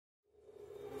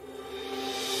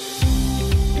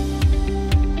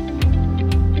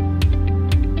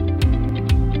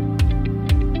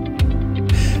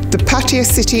Victoria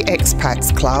City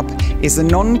Expats Club is a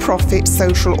non-profit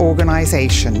social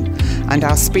organisation and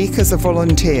our speakers are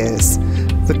volunteers.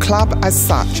 The club as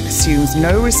such assumes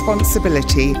no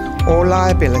responsibility or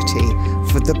liability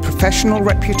for the professional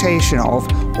reputation of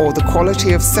or the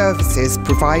quality of services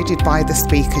provided by the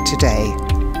speaker today.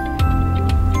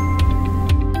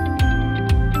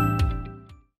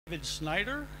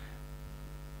 Shnider,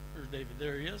 there's David,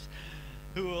 there he is,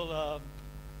 who will,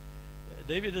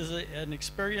 David is an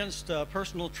experienced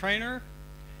personal trainer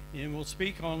and will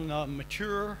speak on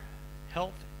mature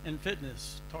health and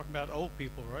fitness, talking about old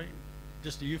people, right?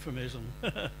 Just a euphemism.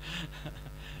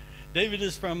 David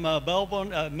is from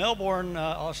Melbourne,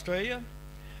 Australia,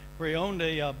 where he owned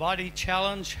a Body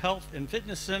Challenge Health and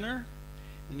Fitness Center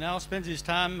and now spends his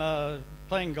time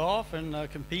playing golf and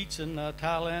competes in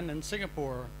Thailand and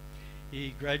Singapore.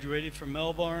 He graduated from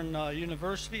Melbourne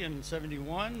University in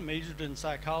 '71, majored in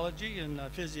psychology and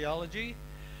physiology.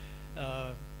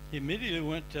 He immediately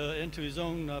went into his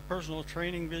own personal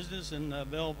training business in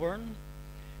Melbourne.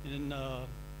 And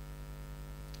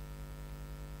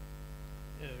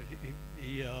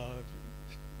he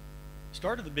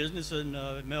started the business in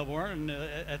Melbourne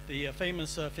at the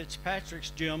famous Fitzpatrick's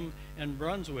Gym in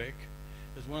Brunswick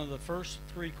as one of the first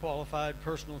 3 qualified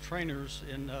personal trainers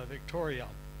in Victoria.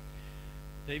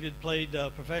 David played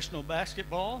professional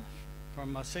basketball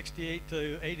from '68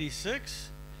 to '86.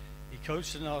 He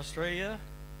coached in Australia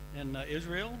and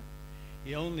Israel.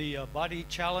 He owned the Body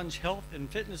Challenge Health and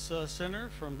Fitness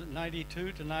Center from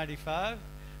 '92 to '95,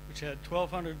 which had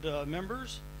 1,200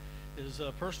 members. His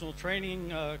personal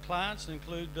training clients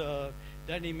include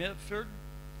Danny Mitford,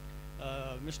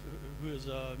 who is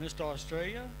Mr.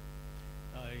 Australia.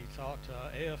 He taught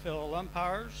AFL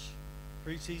umpires,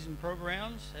 pre-season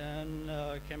programs, and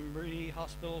Cambrini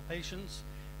Hospital Patients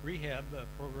Rehab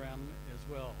program as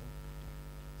well.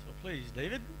 So please,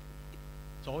 David,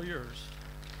 it's all yours.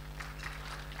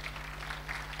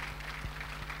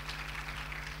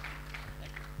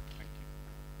 Thank you.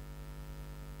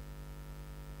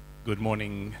 Good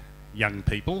morning, young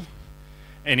people.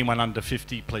 Anyone under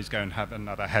 50, please go and have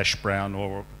another hash brown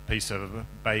or a piece of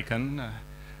bacon.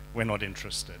 We're not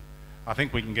interested. I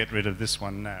think we can get rid of this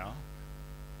one now.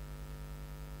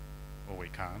 Or we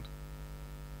can't.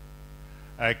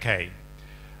 Okay,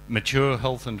 mature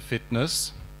health and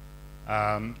fitness.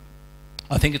 I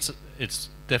think it's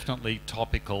definitely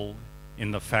topical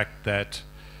in the fact that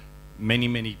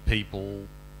many people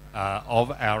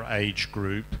of our age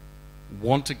group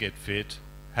want to get fit,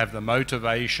 have the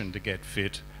motivation to get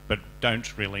fit, but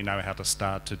don't really know how to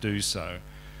start to do so.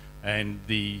 And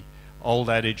the old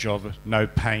adage of no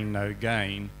pain, no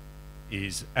gain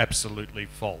is absolutely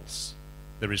false.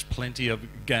 There is plenty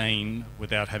of gain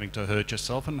without having to hurt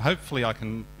yourself, and hopefully I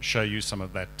can show you some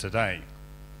of that today.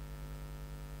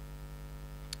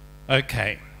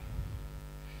 Okay.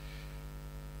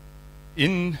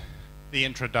 In the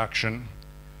introduction,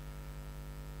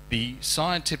 the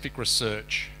scientific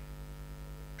research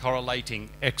correlating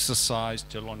exercise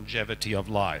to longevity of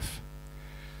life.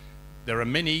 There are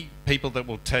many people that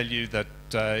will tell you that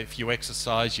if you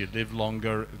exercise, you live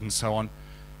longer and so on.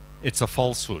 It's a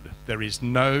falsehood. There is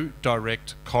no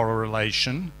direct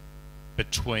correlation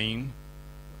between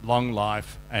long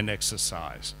life and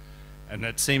exercise. And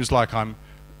it seems like I'm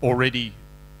already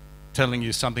telling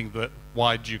you something that,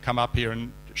 why did you come up here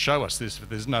and show us this if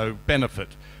there's no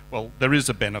benefit? Well, there is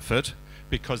a benefit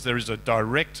because there is a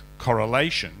direct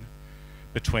correlation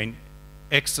between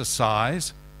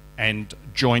exercise and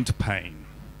joint pain.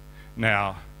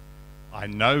 Now, I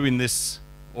know in this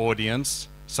audience,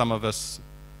 some of us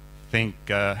think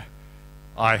I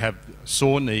have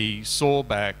sore knee, sore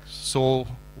back, sore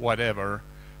whatever,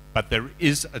 but there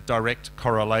is a direct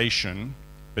correlation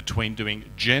between doing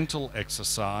gentle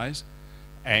exercise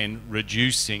and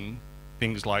reducing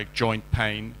things like joint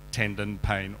pain, tendon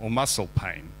pain, or muscle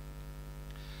pain.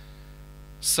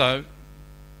 So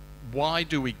why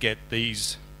do we get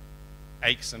these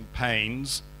aches and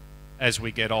pains as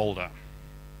we get older?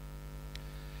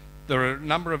 There are a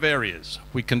number of areas.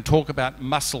 We can talk about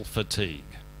muscle fatigue.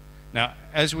 Now,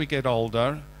 as we get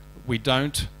older, we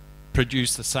don't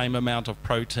produce the same amount of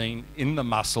protein in the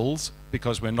muscles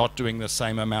because we're not doing the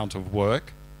same amount of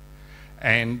work.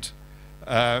 And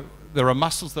there are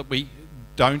muscles that we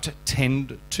don't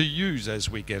tend to use as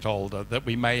we get older that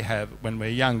we may have when we're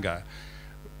younger.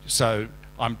 So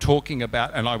I'm talking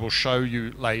about, and I will show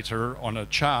you later on a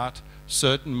chart,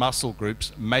 certain muscle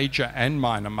groups, major and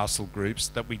minor muscle groups,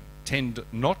 that we tend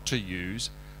not to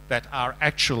use that are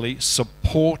actually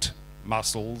support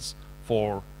muscles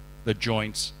for the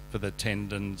joints, for the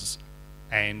tendons,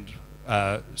 and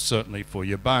certainly for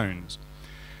your bones.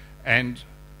 and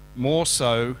more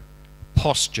so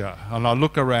posture. And I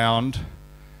look around,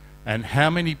 and how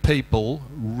many people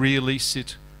really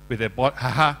sit with their bottom?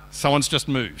 Haha, someone's just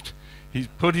moved. He's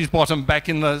put his bottom back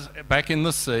in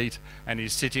the seat, and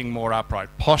he's sitting more upright.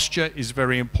 Posture is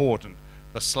very important.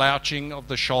 The slouching of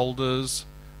the shoulders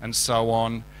and so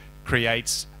on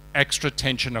creates extra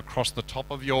tension across the top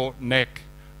of your neck,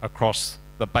 across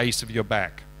the base of your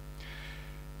back.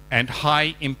 And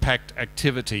high impact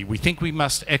activity. We think we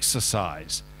must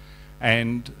exercise.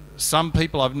 And some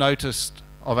people I've noticed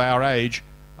of our age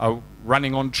are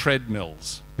running on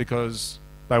treadmills because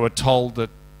they were told that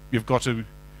you've got to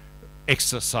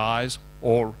exercise,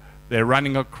 or they're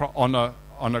running on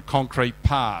a concrete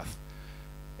path.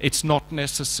 It's not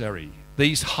necessary.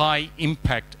 These high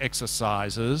impact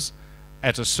exercises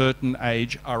at a certain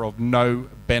age are of no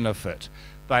benefit.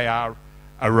 They are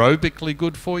aerobically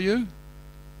good for you,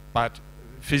 but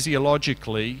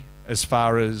physiologically, as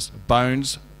far as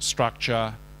bones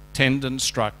structure, tendon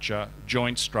structure,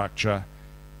 joint structure,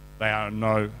 they are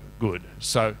no good.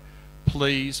 So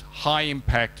please, high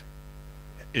impact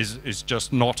is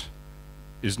just not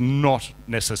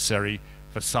necessary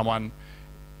for someone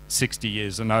 60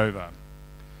 years and over.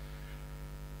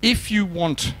 If you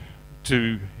want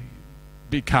to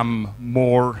become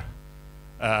more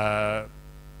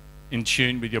in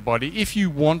tune with your body, if you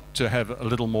want to have a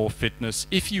little more fitness,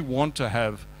 if you want to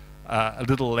have a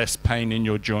little less pain in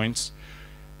your joints,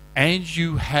 and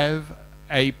you have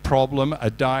a problem, a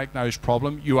diagnosed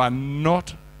problem,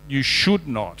 you should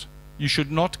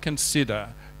not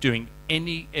consider doing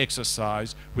any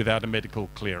exercise without a medical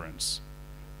clearance.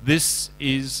 This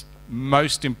is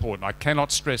most important. I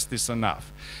cannot stress this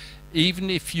enough.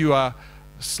 Even if you are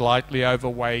slightly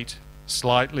overweight,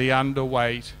 slightly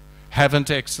underweight, haven't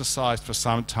exercised for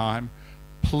some time,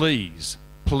 please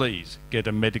get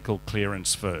a medical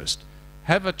clearance first.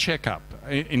 Have a checkup.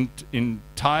 In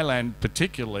Thailand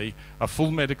particularly, a full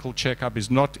medical checkup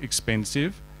is not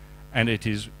expensive, and it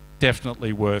is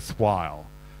definitely worthwhile.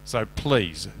 So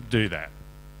please do that.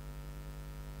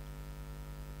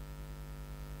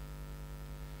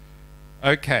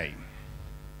 Okay,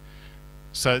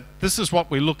 so this is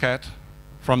what we look at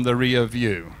from the rear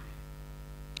view.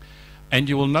 And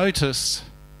you will notice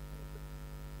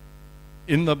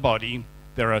in the body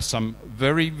there are some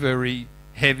very, very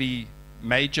heavy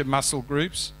major muscle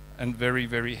groups and very,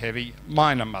 very heavy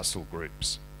minor muscle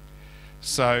groups.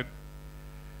 So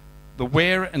the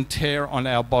wear and tear on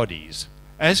our bodies.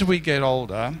 As we get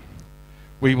older,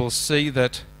 we will see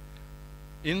that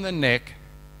in the neck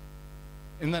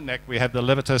we have the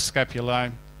levator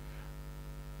scapulae,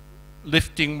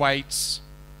 lifting weights,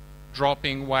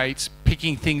 dropping weights,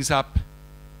 picking things up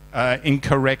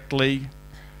incorrectly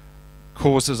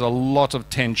causes a lot of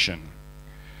tension.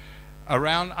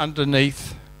 Around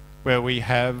underneath, where we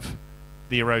have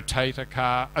the rotator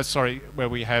cuff, where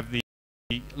we have the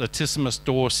latissimus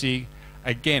dorsi,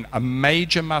 again, a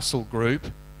major muscle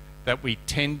group that we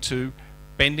tend to,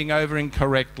 bending over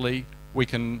incorrectly, we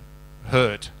can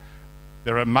hurt.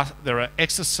 There are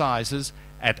exercises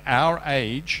at our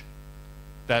age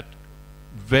that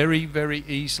very, very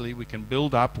easily we can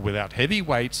build up without heavy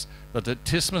weights the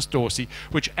latissimus dorsi,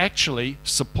 which actually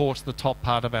supports the top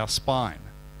part of our spine.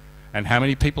 And how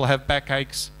many people have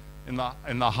backaches in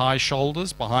the high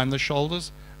shoulders, behind the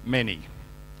shoulders? Many.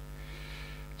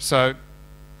 So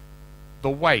the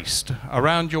waist,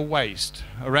 around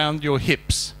your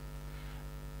hips,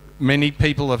 many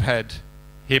people have had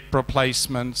hip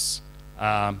replacements,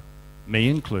 me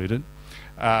included,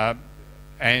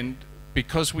 and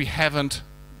because we haven't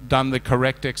done the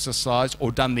correct exercise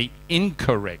or done the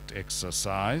incorrect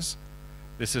exercise,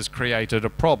 this has created a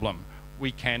problem.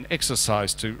 We can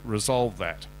exercise to resolve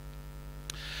that.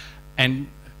 And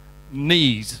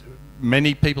knees,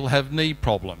 many people have knee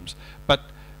problems, but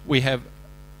we have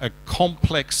a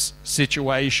complex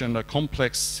situation, a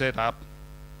complex setup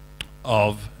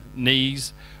of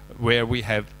knees where we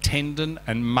have tendon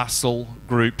and muscle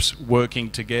groups working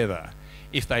together.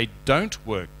 If they don't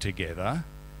work together,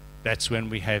 that's when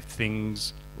we have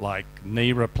things like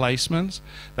knee replacements.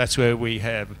 That's where we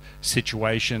have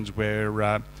situations where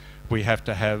we have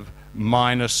to have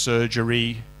minor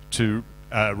surgery to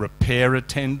repair a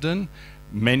tendon.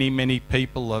 Many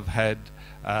people have had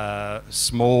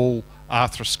small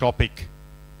arthroscopic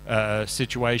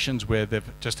situations where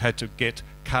they've just had to get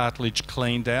cartilage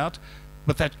cleaned out,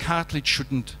 but that cartilage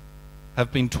shouldn't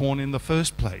have been torn in the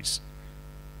first place.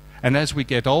 And as we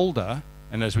get older,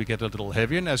 and as we get a little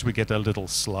heavier, and as we get a little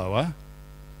slower,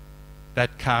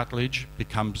 that cartilage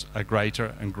becomes a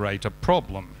greater and greater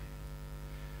problem.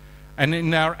 And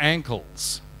in our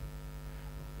ankles,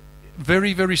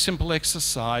 very, very simple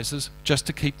exercises just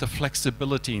to keep the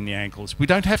flexibility in the ankles. We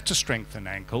don't have to strengthen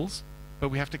ankles, but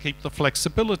we have to keep the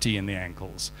flexibility in the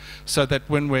ankles so that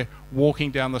when we're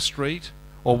walking down the street,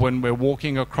 or when we're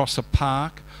walking across a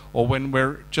park, or when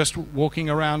we're just walking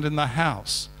around in the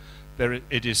house,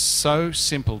 it is so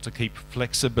simple to keep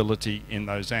flexibility in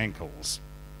those ankles.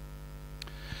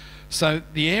 So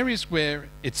the areas where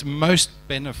it's most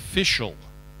beneficial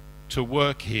to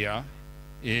work here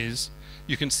is,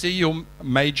 you can see your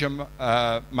major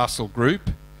muscle group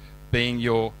being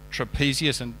your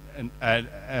trapezius and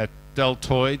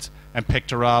deltoids and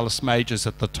pectoralis majors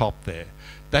at the top there.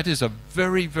 That is a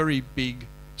very, very big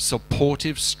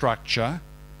supportive structure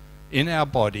in our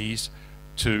bodies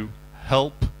to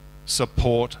help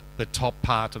support the top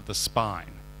part of the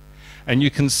spine. And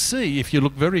you can see, if you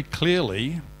look very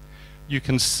clearly, you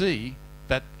can see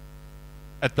that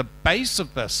at the base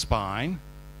of the spine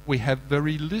we have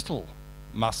very little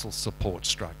muscle support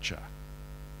structure.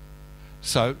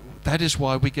 So that is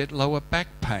why we get lower back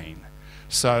pain.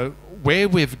 So where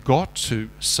we've got to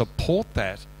support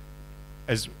that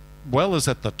as well as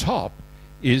at the top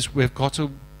is we've got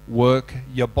to work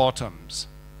your bottoms,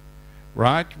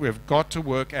 right? We've got to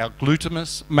work our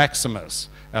gluteus maximus.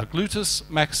 Our gluteus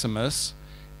maximus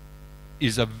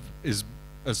is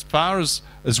as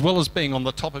well as being on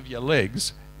the top of your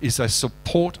legs, is a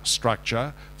support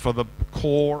structure for the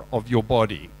core of your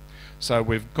body. So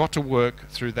we've got to work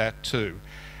through that too.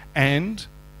 And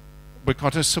we've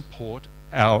got to support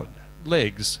our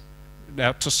legs.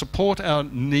 Now, to support our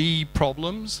knee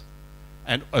problems,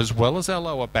 and as well as our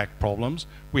lower back problems,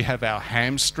 we have our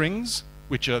hamstrings,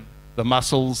 which are the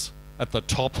muscles at the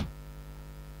top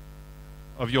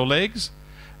of your legs,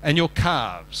 and your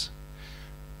calves.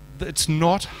 It's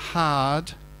not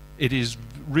hard. It is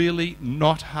really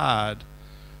not hard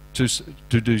to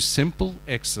do simple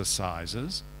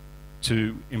exercises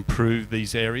to improve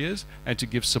these areas and to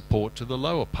give support to the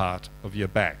lower part of your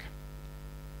back.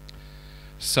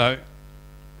 So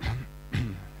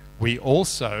we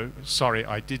also, sorry,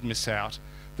 I did miss out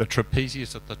the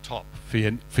trapezius at the top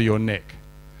for your neck.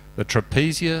 The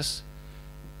trapezius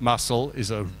muscle is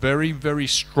a very, very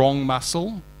strong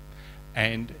muscle,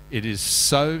 and it is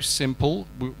so simple.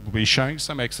 We'll be showing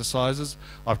some exercises.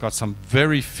 I've got some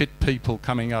very fit people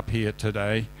coming up here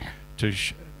today to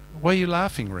why are you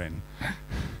laughing, Ren?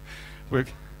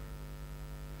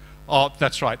 Oh,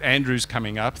 that's right, Andrew's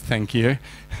coming up, thank you.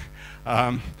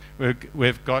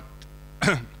 We've got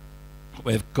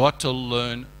to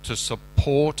learn to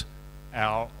support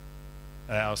our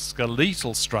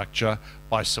skeletal structure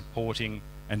by supporting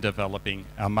and developing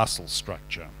our muscle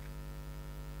structure.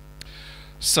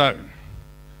 So,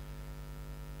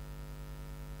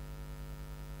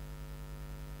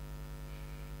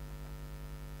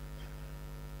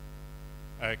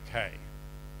 okay,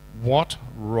 what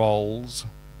roles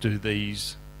do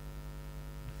these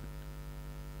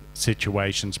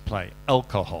situations play?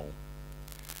 Alcohol.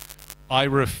 I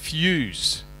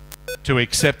refuse to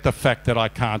accept the fact that I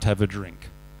can't have a drink.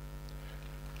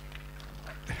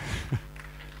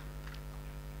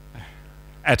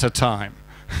 At a time.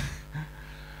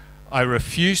 I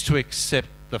refuse to accept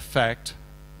the fact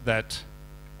that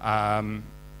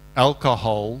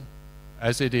alcohol,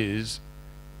 as it is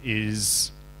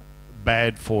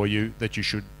bad for you, that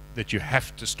you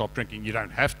have to stop drinking. You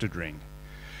don't have to drink.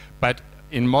 But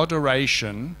in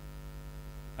moderation,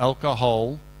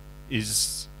 alcohol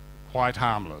is quite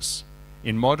harmless.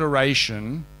 In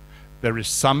moderation, there is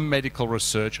some medical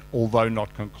research, although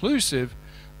not conclusive,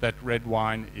 that red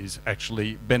wine is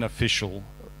actually beneficial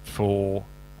for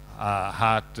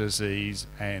heart disease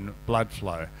and blood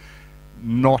flow.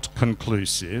 Not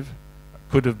conclusive.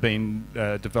 Could have been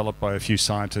developed by a few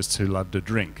scientists who love to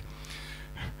drink.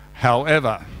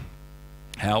 However,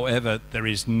 there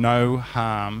is no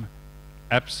harm,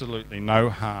 absolutely no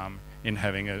harm in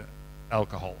having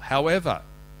alcohol. However,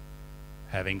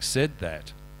 having said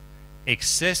that,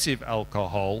 excessive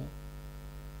alcohol,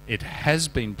 it has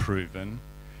been proven,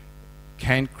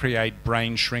 can create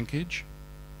brain shrinkage,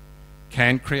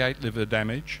 can create liver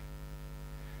damage,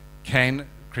 can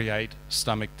create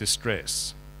stomach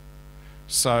distress.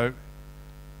 So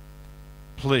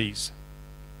please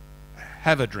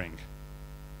have a drink,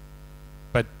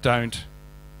 but don't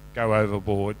go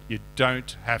overboard. You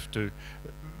don't have to.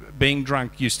 Being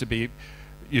drunk used to be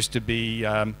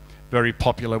very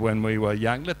popular when we were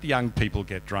young. Let the young people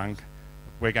get drunk.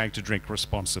 We're going to drink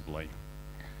responsibly.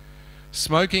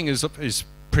 Smoking is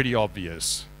pretty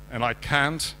obvious, and I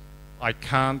can't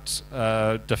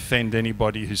defend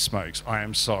anybody who smokes. I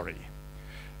am sorry.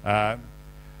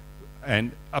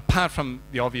 And apart from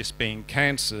the obvious being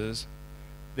cancers,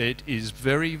 it is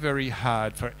very, very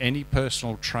hard for any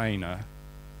personal trainer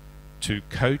to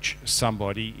coach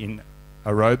somebody in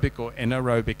aerobic or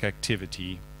anaerobic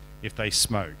activity if they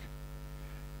smoke.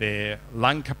 Their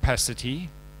lung capacity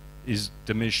is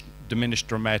diminished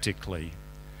dramatically.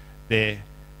 Their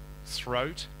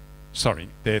throat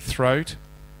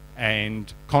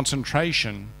and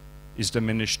concentration is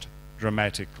diminished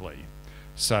dramatically.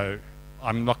 So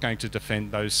I'm not going to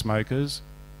defend those smokers.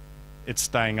 It's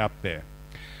staying up there.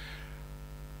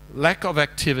 Lack of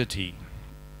activity.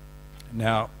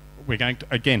 Now, we're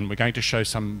going to show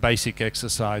some basic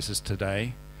exercises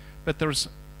today, but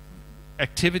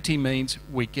activity means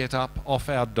we get up off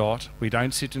our dot. We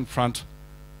don't sit in front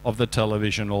of the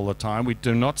television all the time. We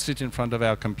do not sit in front of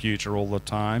our computer all the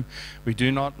time. We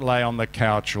do not lay on the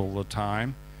couch all the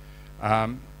time.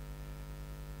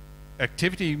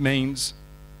 Activity means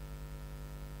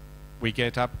we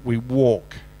get up, we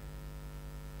walk.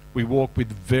 We walk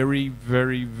with very,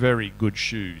 very, very good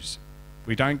shoes.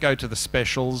 We don't go to the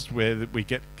specials where we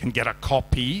can get a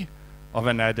copy of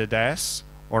an Adidas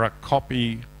or a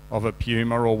copy of a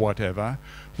Puma or whatever.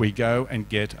 We go and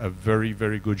get a very,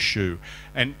 very good shoe.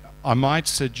 And I might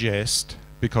suggest,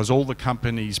 because all the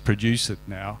companies produce it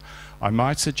now, I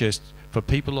might suggest for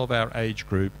people of our age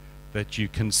group that you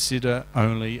consider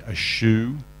only a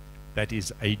shoe that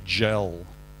is a gel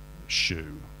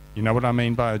shoe. You know what I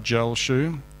mean by a gel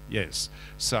shoe? Yes.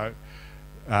 So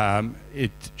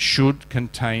it should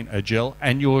contain a gel,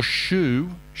 and your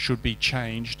shoe should be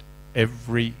changed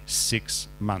every 6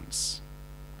 months.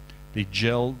 The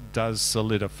gel does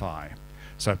solidify.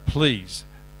 So please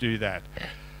do that.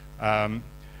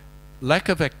 Lack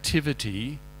of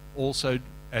activity also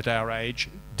at our age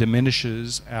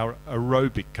diminishes our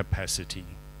aerobic capacity.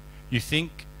 You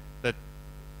think that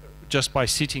just by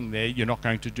sitting there you're not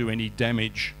going to do any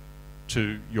damage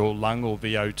to your lung or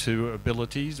VO2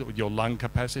 abilities or your lung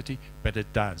capacity, but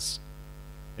it does.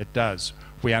 It does.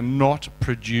 We are not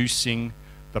producing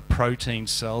the protein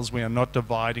cells, we are not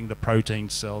dividing the protein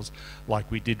cells like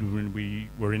we did when we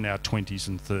were in our 20s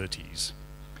and 30s.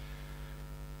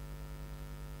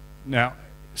 Now,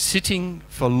 sitting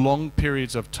for long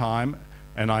periods of time,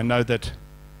 and I know that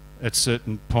at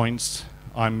certain points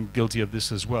I'm guilty of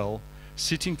this as well,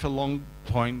 sitting for long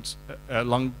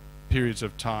periods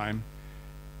of time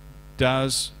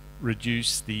does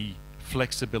reduce the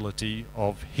flexibility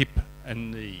of hip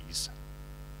and knees.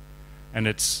 And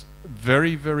it's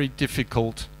very, very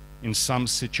difficult in some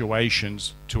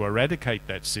situations to eradicate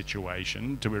that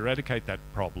situation, to eradicate that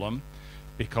problem,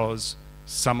 because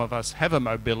some of us have a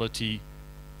mobility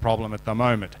problem at the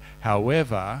moment.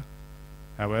 However,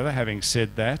 having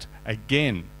said that,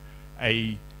 again,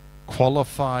 a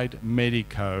qualified a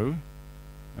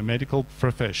medical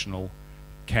professional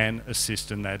can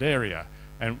assist in that area,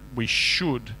 and we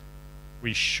should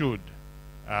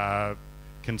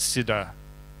consider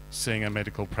seeing a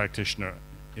medical practitioner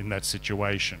in that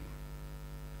situation.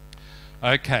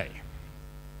 Okay.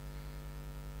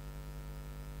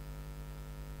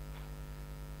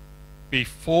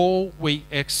 Before we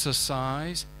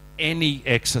exercise, any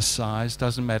exercise,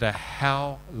 doesn't matter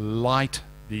how light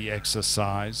the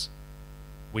exercise,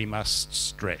 we must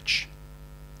stretch.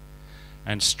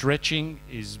 And stretching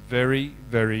is very,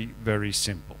 very, very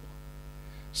simple.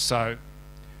 So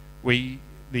we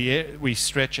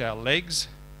stretch our legs,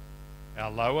 our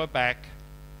lower back,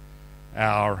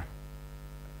 our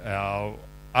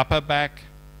upper back,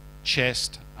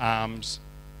 chest, arms.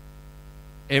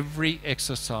 Every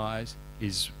exercise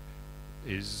is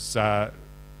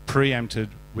preempted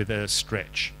with a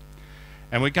stretch.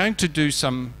 And we're going to do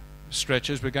some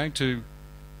stretches. We're going to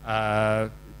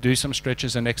do some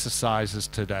stretches and exercises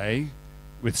today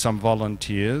with some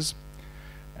volunteers.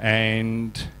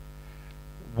 And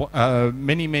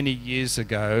many, many years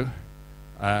ago,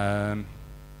 I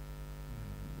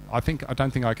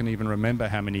don't think I can even remember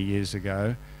how many years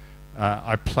ago,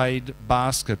 I played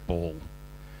basketball.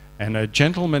 And a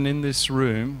gentleman in this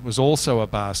room was also a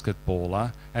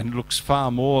basketballer and looks far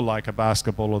more like a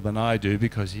basketballer than I do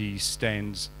because he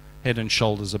stands head and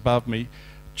shoulders above me.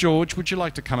 George, would you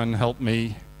like to come and help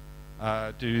me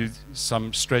do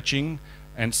some stretching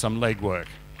and some leg work?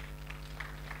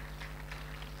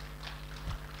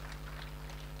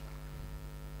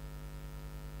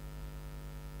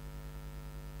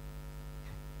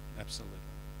 Absolutely.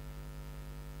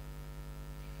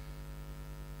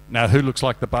 Now, who looks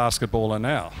like the basketballer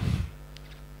now?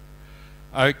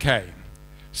 Okay,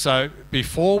 so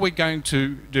before we're going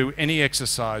to do any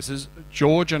exercises,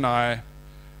 George and I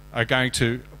are going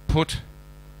to put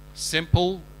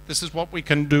simple, this is what we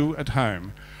can do at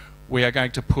home. We are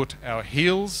going to put our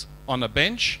heels on a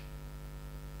bench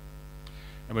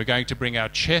And we're going to bring our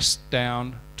chest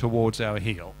down towards our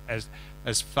heel,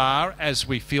 as far as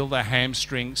we feel the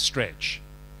hamstring stretch,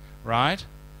 right?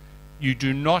 You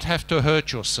do not have to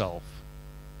hurt yourself.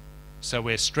 So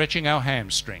we're stretching our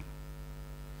hamstring.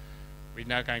 We're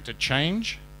now going to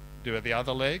change, do the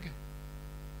other leg,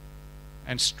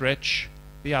 and stretch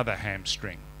the other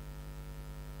hamstring.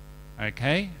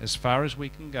 Okay, as far as we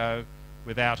can go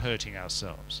without hurting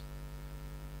ourselves.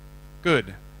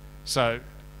 Good. So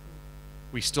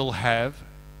we still have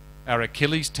our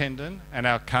Achilles tendon and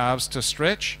our calves to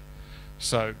stretch.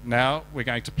 So now we're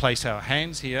going to place our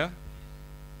hands here,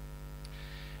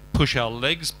 push our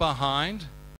legs behind,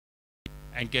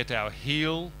 and get our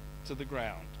heel to the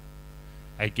ground.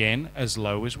 Again, as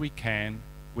low as we can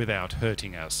without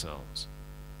hurting ourselves.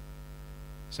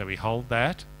 So we hold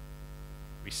that,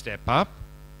 we step up,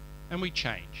 and we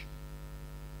change.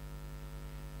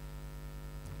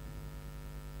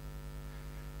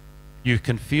 You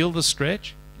can feel the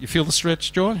stretch. You feel the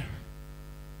stretch, George?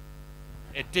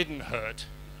 It didn't hurt.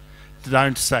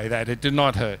 Don't say that. It did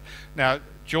not hurt. Now,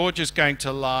 George is going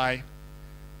to lie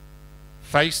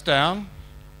face down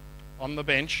on the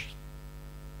bench.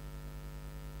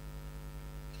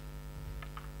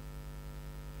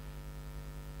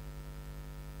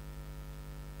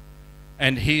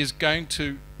 And he is going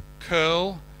to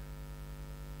curl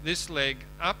this leg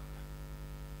up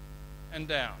and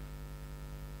down.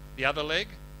 The other leg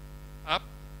up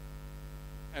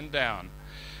and down.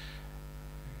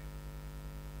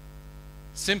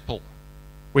 Simple.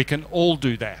 We can all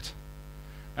do that.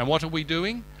 And what are we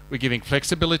doing? We're giving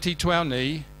flexibility to our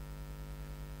knee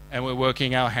and we're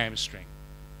working our hamstring.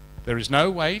 There is no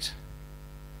weight,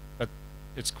 but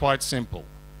it's quite simple.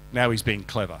 Now he's being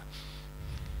clever.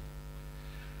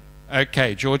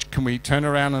 Okay, George, can we turn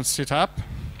around and sit up?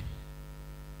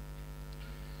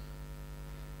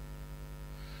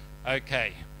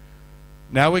 Okay,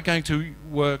 now we're going to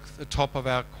work the top of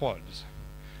our quads.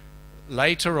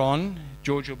 Later on,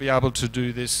 George will be able to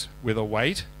do this with a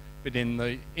weight, but in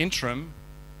the interim,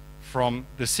 from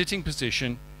the sitting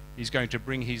position, he's going to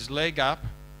bring his leg up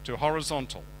to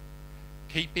horizontal,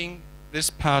 keeping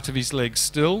this part of his leg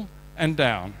still and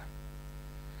down.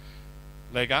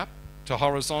 Leg up to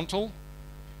horizontal.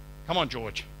 Come on,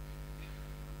 George.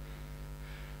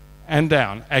 And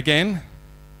down. Again.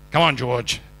 Come on,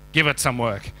 George. Give it some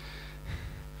work.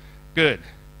 Good.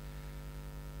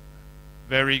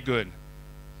 Very good.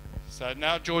 So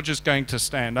now George is going to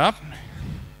stand up.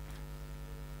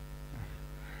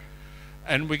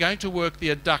 And we're going to work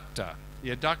the adductor.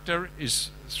 The adductor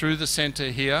is through the center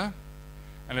here,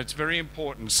 and it's very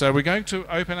important. So we're going to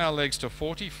open our legs to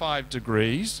 45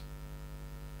 degrees.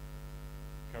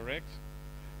 Correct?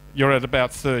 You're at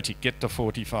about 30. Get to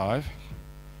 45.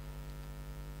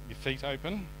 Your feet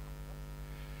open.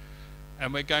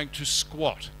 And we're going to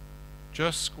squat.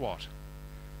 Just squat.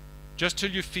 Just till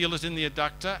you feel it in the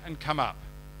adductor and come up.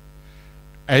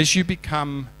 As you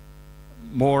become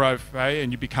more au fait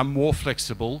and you become more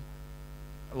flexible,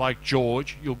 like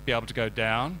George, you'll be able to go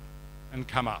down and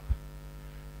come up.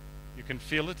 You can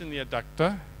feel it in the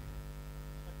adductor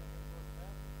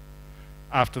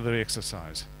after the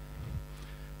exercise.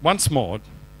 Once more.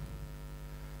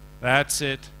 That's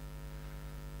it.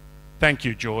 Thank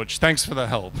you, George. Thanks for the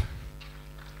help.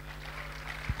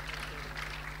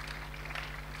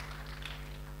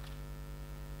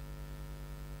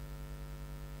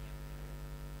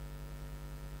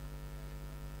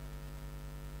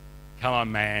 Come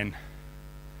on, man.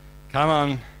 Come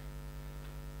on.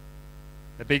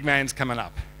 The big man's coming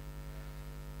up.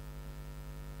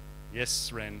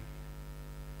 Yes, Ren.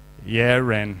 Yeah,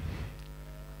 Ren.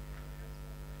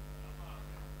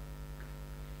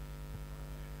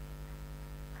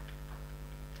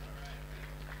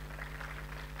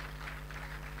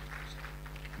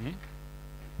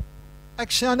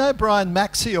 Actually, I know Brian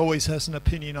Maxey always has an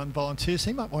opinion on volunteers.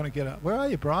 He might want to get up. Where are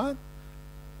you, Brian?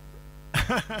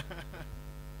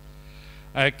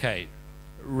 Okay.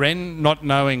 Ren, not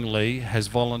knowingly, has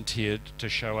volunteered to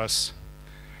show us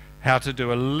how to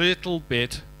do a little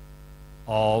bit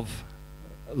of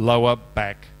lower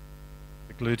back,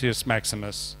 the gluteus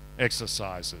maximus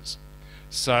exercises.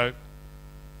 So,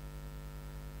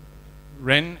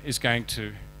 Ren is going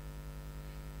to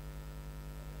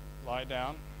lie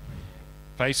down,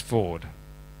 face forward.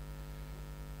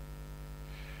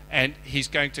 And he's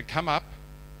going to come up.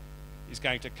 He's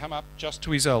going to come up just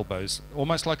to his elbows,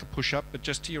 almost like a push-up, but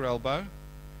just to your elbow,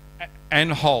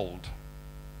 and hold.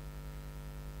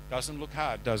 Doesn't look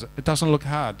hard, does it? It doesn't look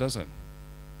hard, does it?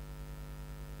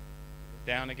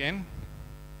 Down again,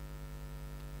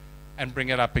 and bring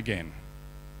it up again.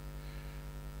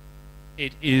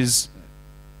 It is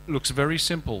looks very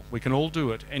simple. We can all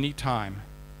do it any time,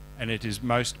 and it is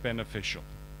most beneficial.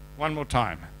 One more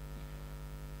time.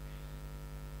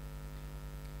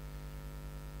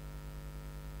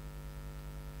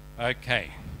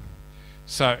 Okay,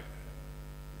 so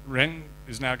Ren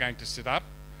is now going to sit up,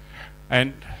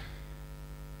 and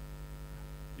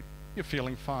you're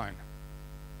feeling fine.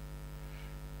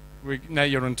 Now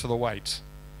you're into the weights.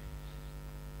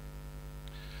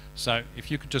 So if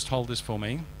you could just hold this for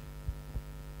me.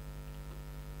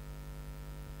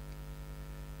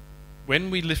 When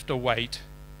we lift a weight,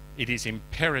 it is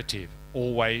imperative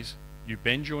always you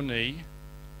bend your knee,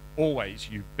 always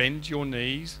you bend your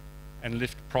knees and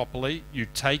lift properly. You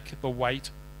take the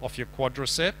weight off your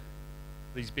quadricep,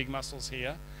 these big muscles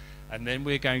here, and then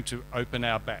we're going to open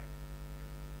our back.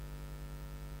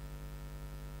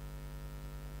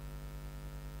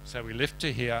 So we lift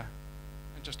to here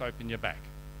and just open your back.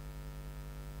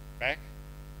 Back,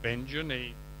 bend your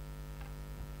knee.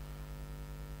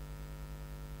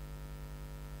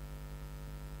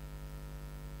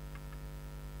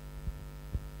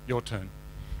 Your turn.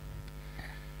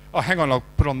 Oh, hang on, I'll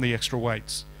put on the extra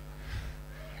weights.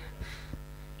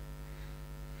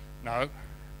 No,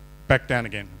 back down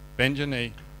again. Bend your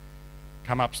knee,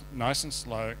 come up nice and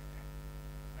slow,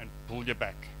 and pull your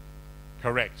back.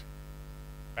 Correct.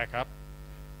 Back up,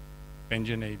 bend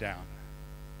your knee down.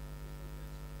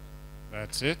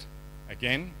 That's it.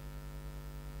 Again.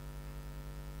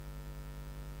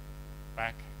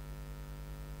 Back,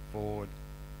 forward,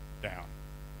 down.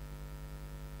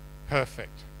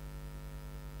 Perfect.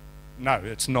 No,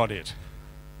 it's not it.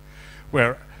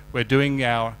 We're doing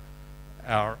our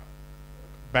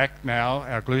back now,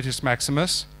 our gluteus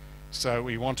maximus. So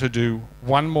we want to do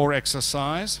one more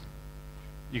exercise.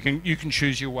 You can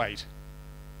choose your weight.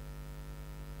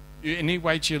 Any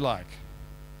weight you like.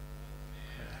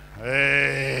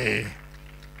 Hey.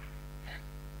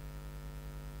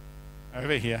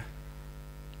 Over here.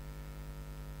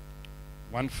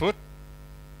 1 foot.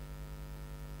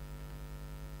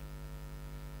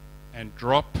 And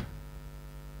drop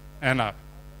and up.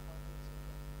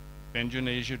 Bend your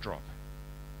knees, you drop.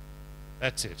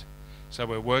 That's it. So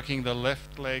we're working the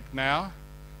left leg now,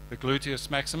 the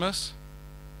gluteus maximus,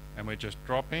 and we're just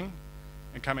dropping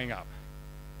and coming up.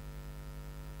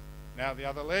 Now the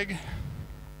other leg.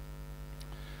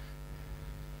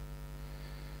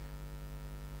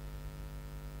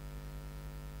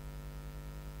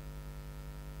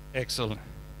 Excellent.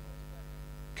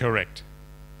 Correct.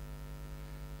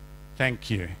 Thank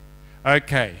you.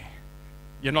 Okay.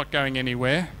 You're not going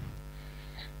anywhere.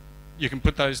 You can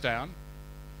put those down.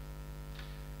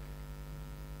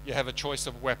 You have a choice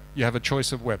of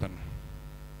weapon.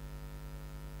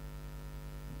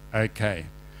 Okay.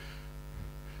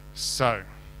 So,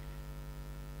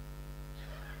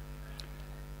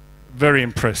 very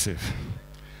impressive.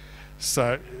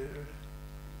 So,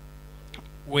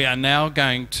 we are now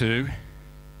going to,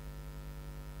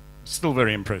 still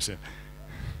very impressive.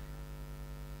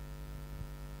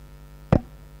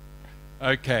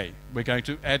 Okay, we're going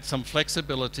to add some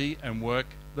flexibility and work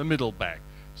the middle back.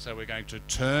 So we're going to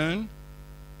turn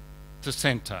to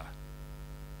center,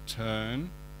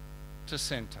 turn to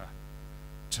center,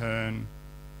 turn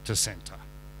to center.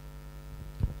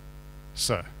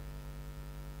 So,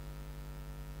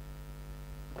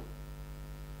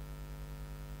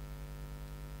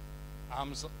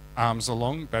 arms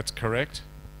along, that's correct.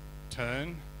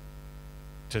 Turn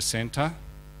to center,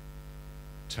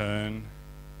 turn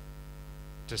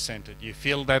to center. Do you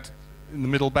feel that in the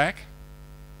middle back?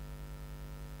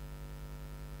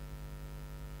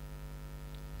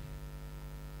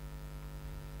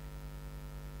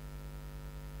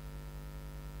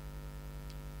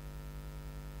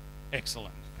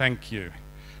 Excellent, thank you.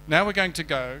 Now we're going to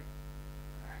go,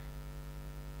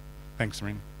 thanks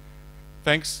Rin.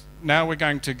 Thanks, now we're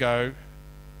going to go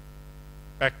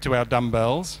back to our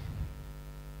dumbbells.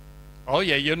 Oh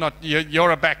yeah,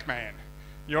 you're a back man.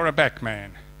 You're a back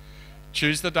man.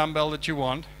 Choose the dumbbell that you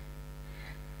want.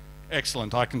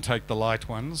 Excellent, I can take the light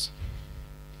ones.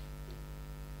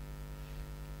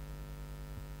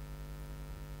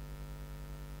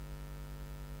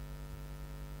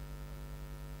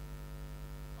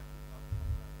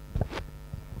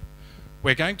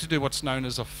 We're going to do what's known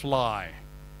as a fly.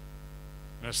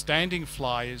 And a standing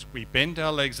fly is we bend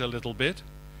our legs a little bit,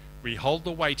 we hold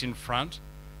the weight in front,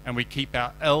 and we keep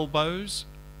our elbows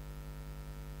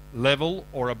level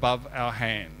or above our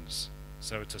hands.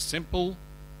 So it's a simple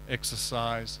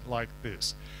exercise like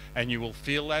this. And you will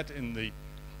feel that in the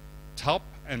top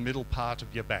and middle part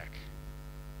of your back.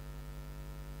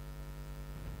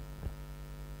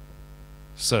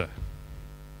 Sir.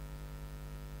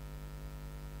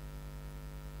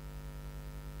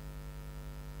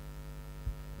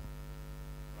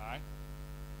 Right.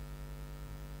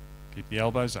 Keep the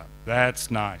elbows up.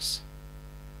 That's nice.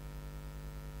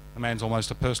 The man's almost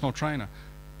a personal trainer.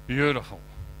 Beautiful.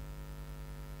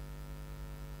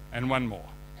 And one more.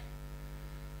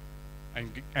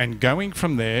 And going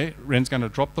from there, Ren's going to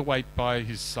drop the weight by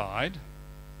his side,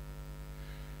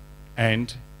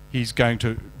 and he's going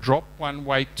to drop one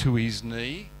weight to his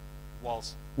knee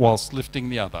whilst lifting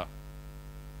the other.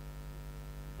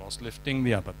 Whilst lifting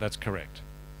the other, that's correct.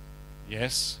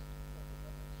 Yes.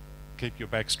 Keep your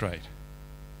back straight.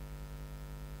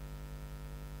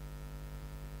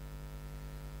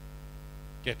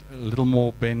 Get a little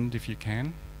more bend if you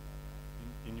can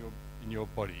in your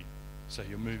body, so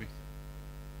you're moving.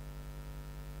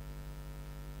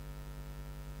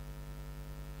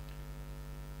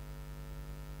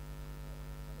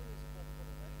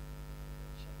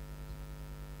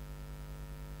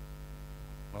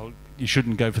 Well, you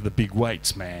shouldn't go for the big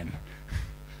weights, man.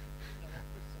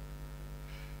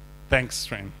 Thanks,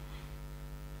 Ren.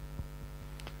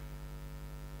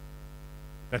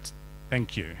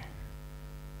 Thank you.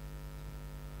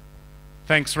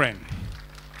 Thanks, Ren.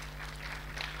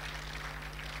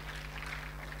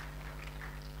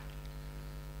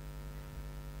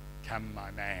 Come,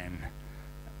 my man.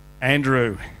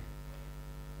 Andrew.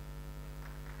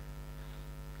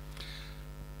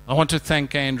 I want to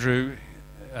thank Andrew,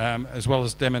 as well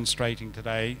as demonstrating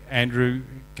today. Andrew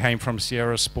came from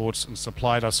Sierra Sports and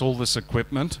supplied us all this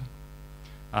equipment.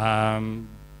 A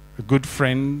good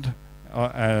friend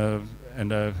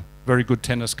and a very good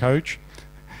tennis coach.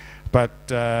 But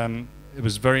it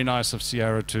was very nice of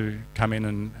Sierra to come in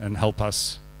and help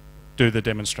us do the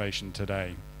demonstration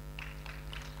today.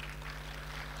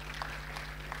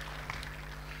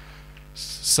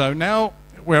 So now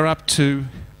we're up to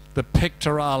the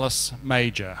pectoralis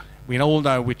major. We all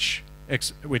know which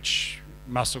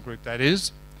muscle group that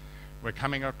is. We're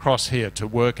coming across here to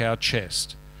work our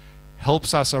chest.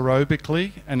 Helps us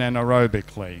aerobically and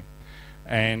anaerobically.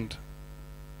 And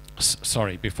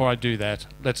sorry, before I do that,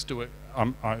 let's do it.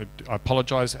 I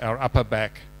apologise, our upper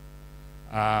back,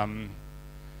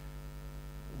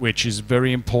 which is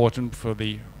very important for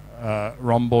the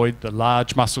rhomboid, the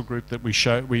large muscle group that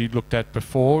we looked at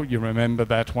before. You remember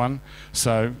that one?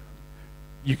 So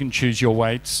you can choose your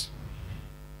weights.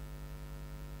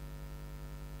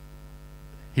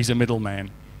 He's a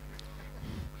middleman.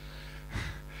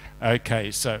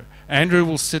 Okay, so Andrew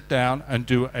will sit down and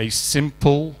do a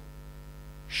simple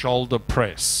shoulder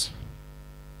press.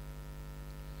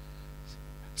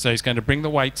 So he's going to bring the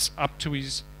weights up to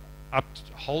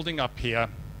holding up here,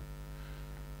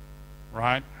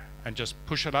 right? And just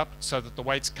push it up so that the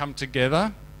weights come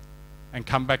together and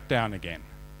come back down again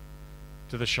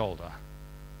to the shoulder.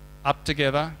 Up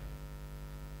together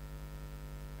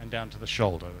and down to the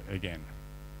shoulder again.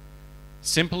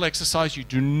 Simple exercise. You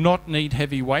do not need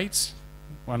heavy weights.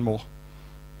 One more.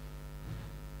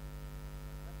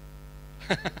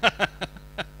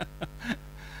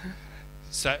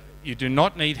 So you do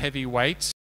not need heavy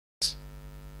weights,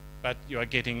 but you are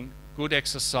getting good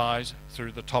exercise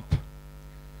through the top.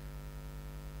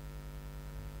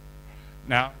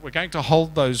 Now we're going to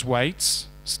hold those weights,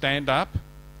 stand up,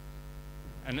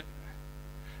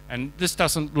 and this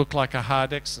doesn't look like a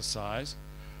hard exercise,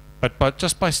 but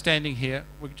just by standing here,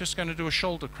 we're just going to do a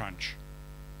shoulder crunch.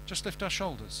 Just lift our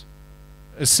shoulders.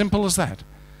 As simple as that.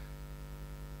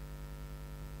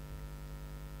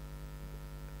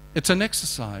 It's an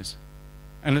exercise,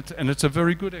 and it's a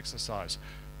very good exercise.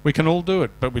 We can all do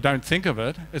it, but we don't think of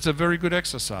it. It's a very good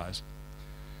exercise.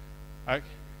 Okay.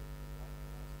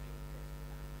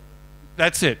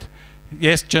 That's it.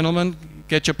 Yes, gentlemen,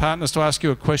 get your partners to ask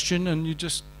you a question, and you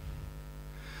just...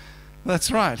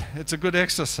 That's right. It's a good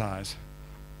exercise.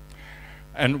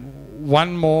 And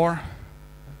one more,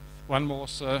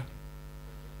 sir.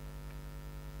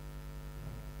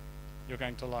 You're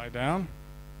going to lie down.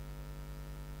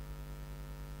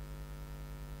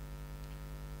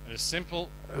 It's simple.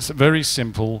 It's very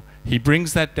simple. He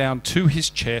brings that down to his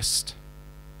chest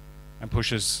and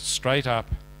pushes straight up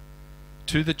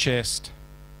to the chest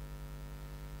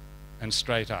and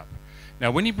straight up. Now,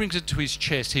 when he brings it to his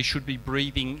chest, he should be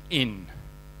breathing in.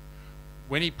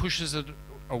 When he pushes it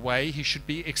away, he should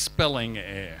be expelling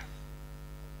air.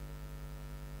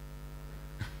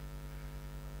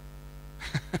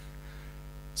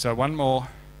 So one more.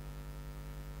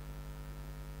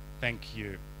 Thank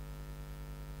you.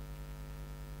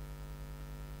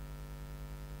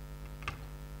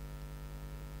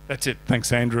 That's it.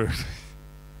 Thanks, Andrew.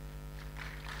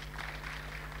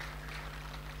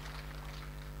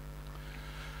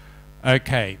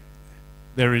 Okay,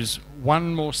 there is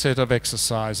one more set of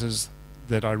exercises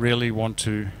that I really want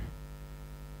to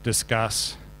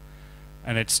discuss,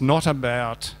 and it's not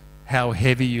about how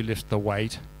heavy you lift the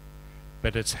weight,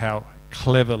 but it's how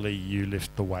cleverly you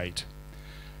lift the weight.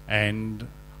 And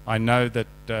I know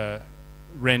that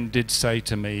Ren did say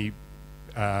to me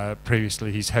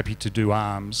previously he's happy to do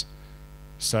arms,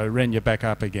 so Ren, you're back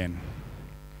up again.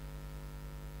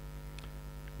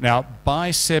 Now,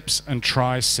 biceps and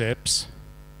triceps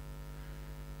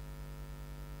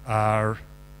are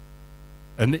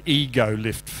an ego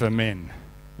lift for men.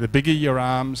 The bigger your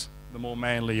arms, the more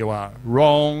manly you are.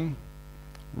 Wrong,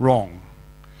 wrong.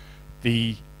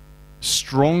 The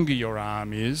stronger your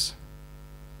arm is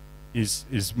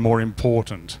more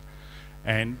important.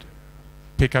 And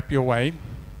pick up your weight.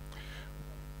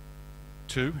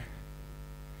 2.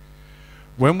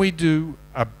 When we do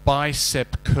a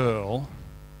bicep curl,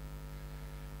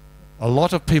 a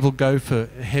lot of people go for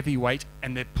heavy weight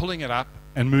and they're pulling it up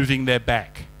and moving their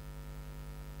back.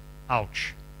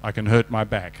 Ouch, I can hurt my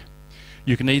back.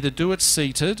 You can either do it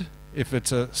seated if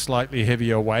it's a slightly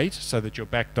heavier weight so that your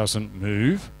back doesn't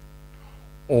move,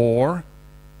 or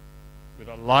with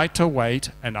a lighter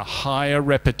weight and a higher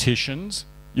repetitions,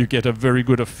 you get a very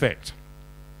good effect.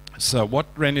 So what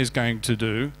Ren is going to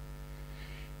do,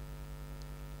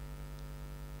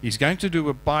 he's going to do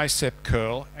a bicep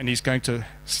curl, and he's going to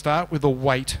start with a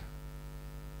weight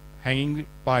hanging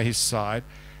by his side,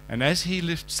 and as he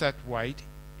lifts that weight,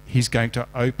 he's going to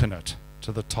open it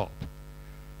to the top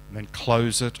and then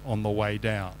close it on the way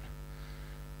down.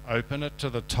 Open it to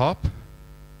the top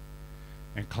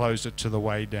and close it to the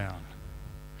way down.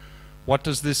 What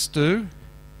does this do?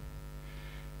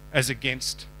 As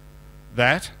against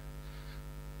that,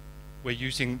 we're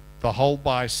using the whole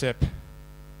bicep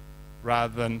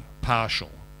rather than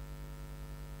partial.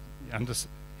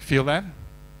 Feel that?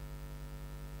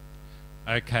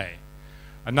 Okay.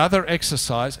 Another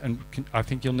exercise, and I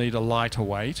think you'll need a lighter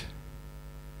weight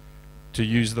to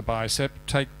use the bicep.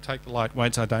 Take the light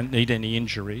weights, I don't need any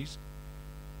injuries.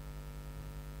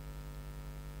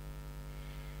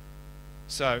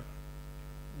 So,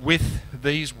 with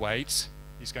these weights,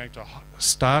 he's going to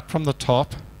start from the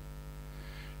top,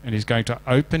 and he's going to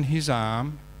open his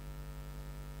arm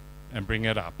and bring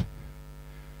it up.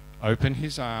 Open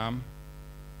his arm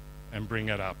and bring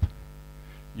it up.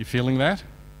 You feeling that?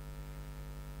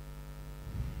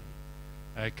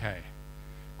 Okay.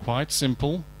 Quite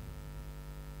simple.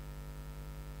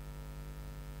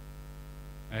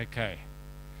 Okay.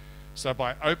 So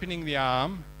by opening the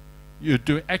arm, you're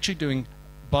actually doing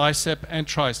bicep and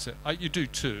tricep. You do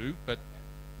two, but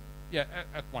yeah,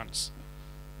 at once.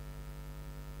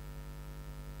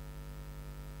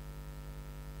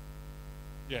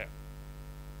 Yeah.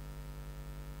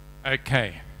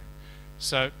 Okay.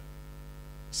 So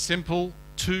simple,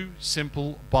 2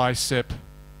 simple bicep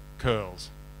curls.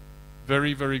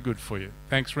 Very, very good for you.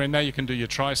 Thanks, Ren. Now you can do your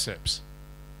triceps.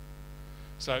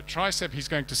 So tricep, he's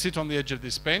going to sit on the edge of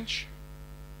this bench.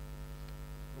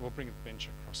 We'll bring the bench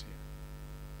across here.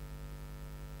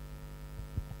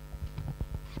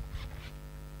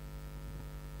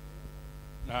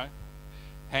 No.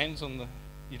 Hands on the...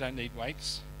 You don't need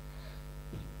weights.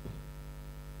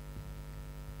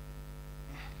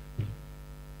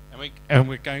 And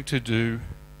we're going to do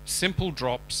simple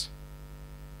drops,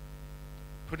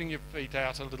 putting your feet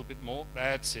out a little bit more.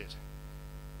 That's it.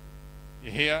 You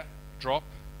hear, drop,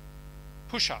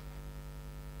 push up.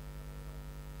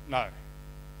 No,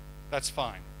 that's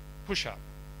fine. Push up.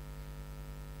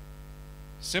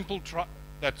 Simple,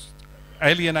 that's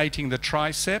alienating the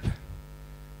tricep.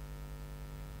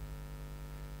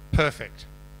 Perfect.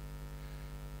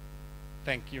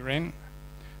 Thank you, Ren.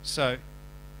 So,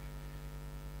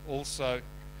 also,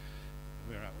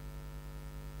 where are we?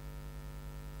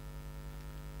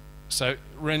 So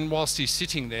Ren, whilst he's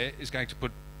sitting there, is going to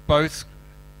put both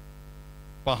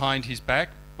behind his back,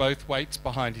 both weights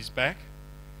behind his back,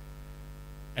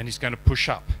 and he's going to push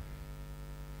up.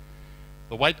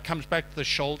 The weight comes back to the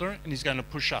shoulder, and he's going to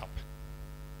push up.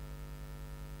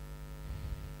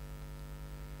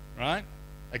 Right?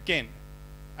 Again,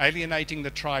 alienating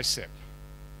the tricep.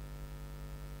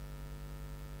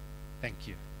 Thank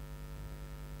you.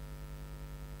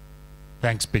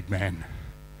 Thanks, big man.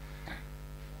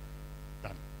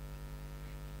 Done.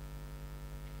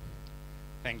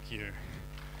 Thank you.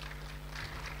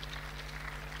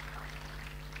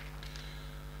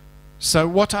 So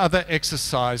what other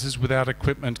exercises without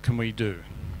equipment can we do?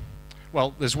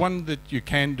 Well, there's one that you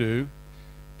can do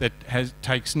that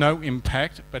takes no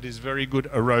impact but is very good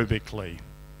aerobically.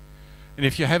 And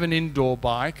if you have an indoor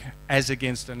bike as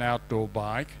against an outdoor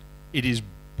bike, it is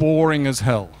boring as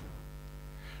hell.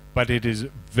 but it is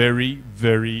very,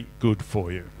 very good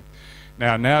for you.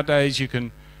 Now, nowadays you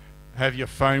can have your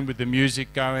phone with the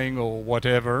music going or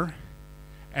whatever,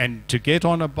 and to get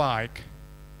on a bike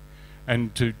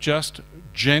and to just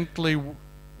gently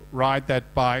ride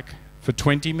that bike for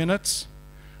 20 minutes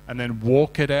and then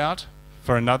walk it out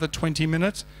for another 20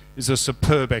 minutes is a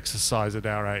superb exercise at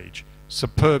our age.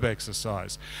 Superb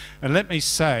exercise. And let me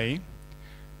say,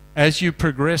 as you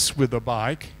progress with the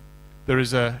bike, there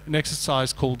is an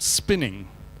exercise called spinning.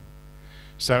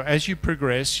 So as you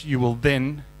progress, you will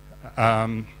then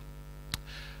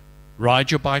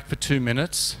ride your bike for 2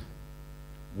 minutes,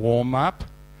 warm up,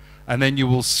 and then you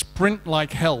will sprint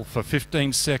like hell for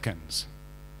 15 seconds.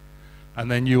 And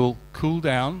then you'll cool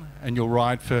down and you'll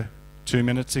ride for 2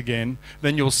 minutes again.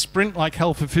 Then you'll sprint like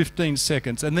hell for 15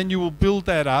 seconds. And then you will build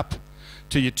that up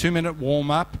to your 2-minute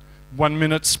warm-up,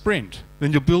 1-minute sprint.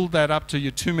 Then you'll build that up to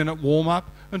your 2-minute warm-up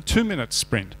and 2-minute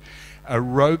sprint.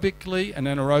 Aerobically and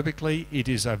anaerobically, it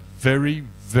is a very,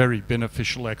 very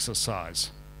beneficial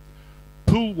exercise.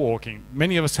 Pool walking.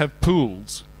 Many of us have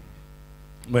pools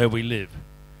where we live.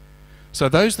 So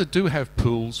those that do have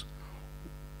pools,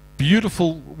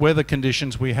 beautiful weather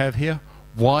conditions we have here,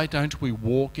 why don't we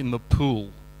walk in the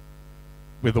pool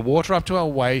with the water up to our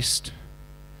waist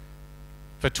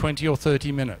for 20 or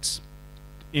 30 minutes?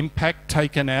 Impact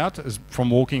taken out as from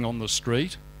walking on the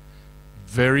street.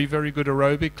 Very, very good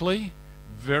aerobically,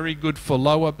 very good for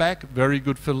lower back, very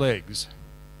good for legs.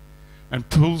 And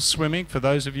pool swimming, for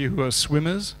those of you who are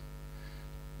swimmers,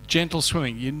 gentle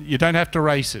swimming. You don't have to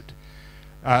race it.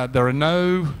 There are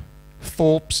no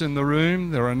Thorpes in the room.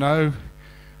 There are no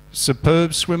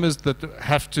superb swimmers that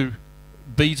have to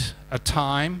beat a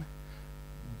time,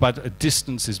 but a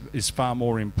distance is far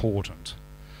more important.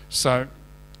 So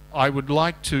I would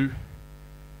like to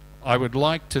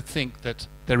think that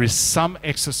there is some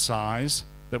exercise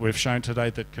that we've shown today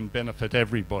that can benefit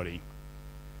everybody.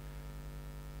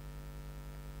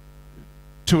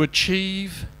 To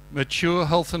achieve mature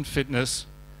health and fitness,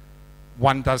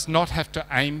 one does not have to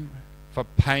aim for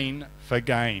pain for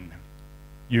gain.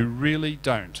 You really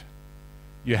don't.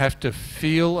 You have to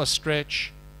feel a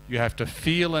stretch, you have to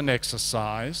feel an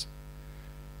exercise,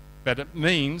 but it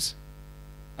means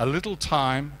a little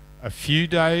time, a few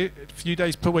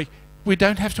days per week. We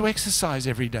don't have to exercise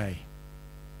every day.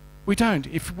 We don't.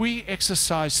 If we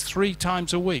exercise 3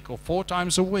 times a week or 4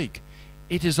 times a week,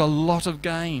 it is a lot of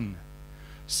gain.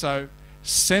 So,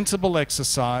 sensible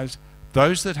exercise.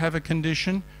 Those that have a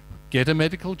condition, get a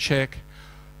medical check.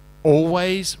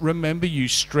 Always remember you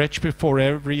stretch before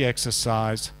every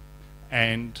exercise,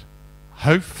 and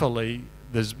hopefully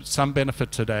there's some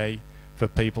benefit today for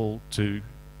people to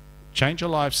change your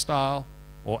lifestyle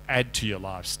or add to your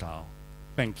lifestyle.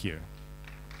 Thank you.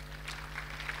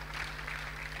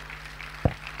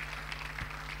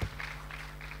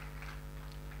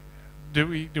 Do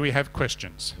we have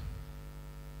questions?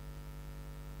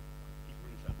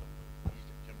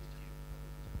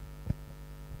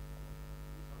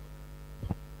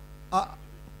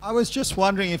 I was just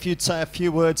wondering if you'd say a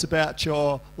few words about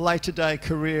your later day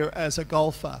career as a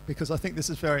golfer, because I think this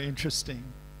is very interesting.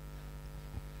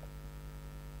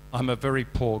 I'm a very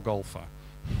poor golfer.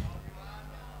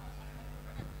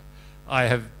 I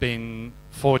have been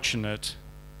fortunate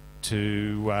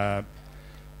to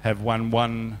have won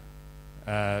one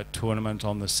tournament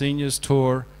on the seniors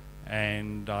tour,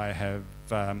 and I have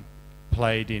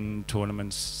played in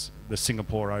tournaments, the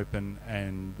Singapore Open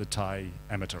and the Thai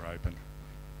Amateur Open.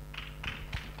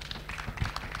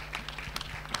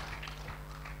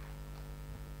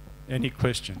 Any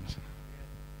questions?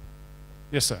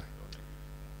 Yes, sir.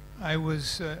 I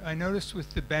noticed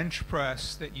with the bench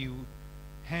press that you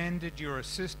handed your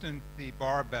assistant the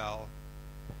barbell,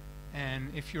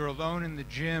 and if you're alone in the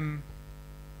gym,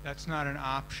 that's not an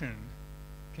option.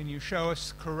 Can you show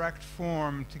us correct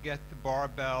form to get the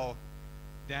barbell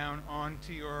down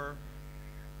onto your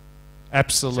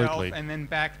Absolutely. self and then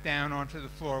back down onto the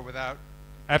floor without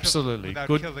Absolutely. without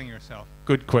Good. killing yourself?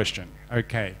 Good question.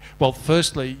 Okay. Well,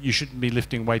 firstly, you shouldn't be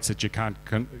lifting weights that you can't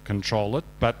control it,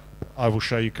 but I will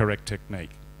show you correct technique.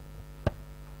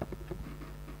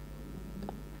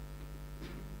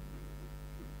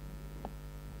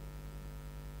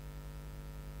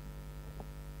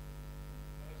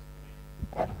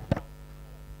 I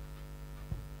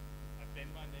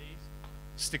bend my knees,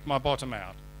 stick my bottom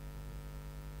out.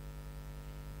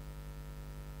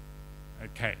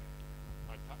 Okay.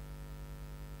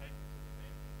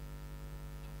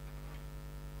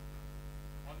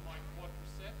 On my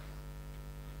quadriceps,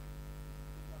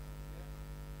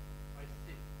 I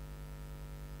sit.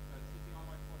 So sitting on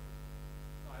my quadriceps.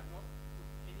 So I have not put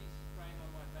any strain on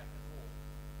my back at all.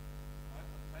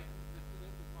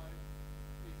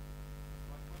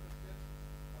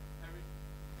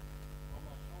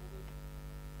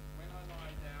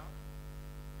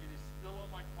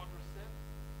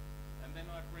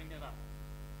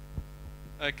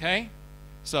 Okay?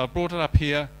 So I brought it up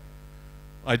here.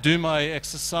 I do my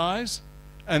exercise,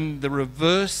 and the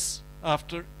reverse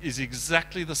after is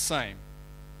exactly the same.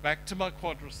 Back to my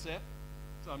quadricep.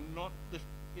 So I'm not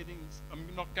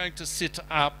going to sit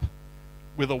up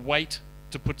with a weight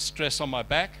to put stress on my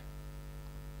back.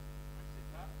 I sit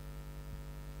up,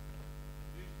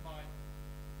 use my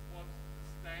quads to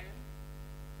stand,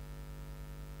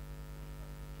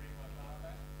 bring my bar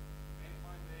back, bend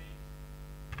my knees.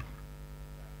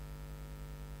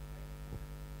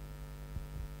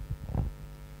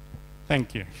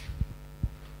 Thank you.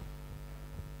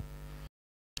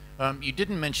 You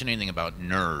didn't mention anything about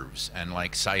nerves and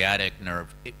like sciatic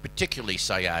nerve, particularly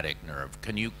sciatic nerve.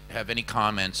 Can you have any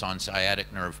comments on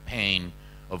sciatic nerve pain,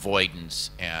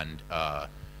 avoidance, and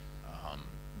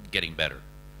getting better?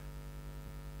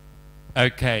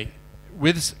 Okay,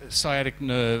 with sciatic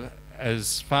nerve,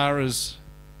 as far as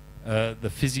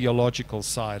the physiological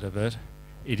side of it,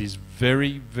 it is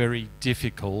very, very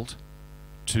difficult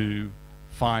to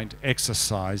find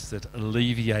exercise that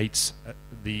alleviates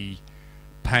the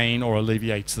pain or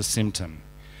alleviates the symptom.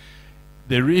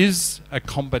 There is a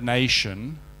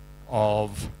combination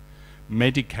of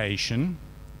medication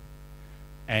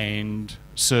and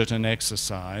certain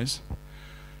exercise.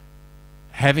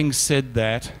 Having said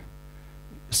that,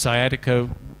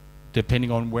 sciatica, depending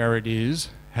on where it is,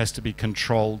 has to be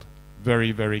controlled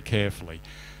very, very carefully.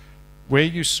 Where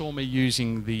you saw me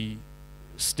using the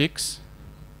sticks,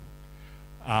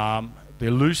 the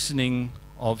loosening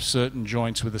of certain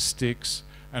joints with the sticks,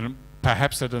 and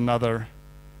perhaps at another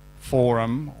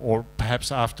forum, or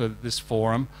perhaps after this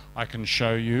forum, I can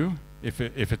show you, if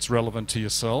it's relevant to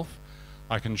yourself,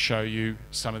 I can show you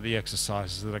some of the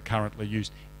exercises that are currently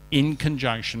used in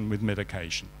conjunction with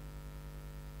medication.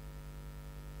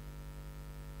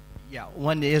 Yeah,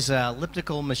 one is an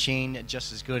elliptical machine,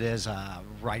 just as good as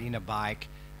riding a bike.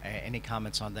 Any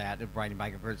comments on that, riding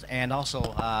bike and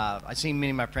also I've seen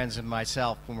many of my friends and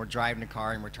myself when we're driving a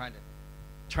car and we're trying to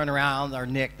turn around, our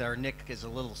neck is a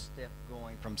little stiff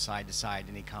going from side to side.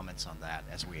 Any comments on that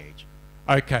as we age?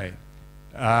 Okay.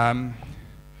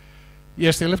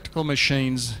 Yes, the elliptical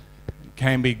machines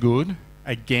can be good,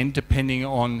 again, depending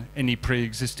on any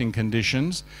pre-existing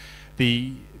conditions.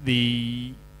 The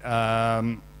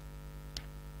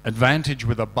advantage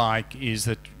with a bike is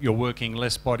that you're working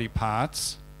less body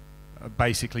parts.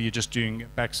 Basically, you're just doing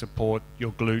back support,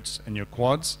 your glutes and your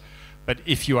quads. But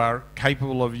if you are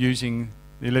capable of using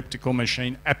the elliptical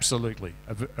machine, absolutely,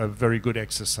 a very good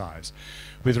exercise.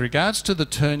 With regards to the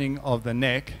turning of the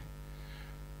neck,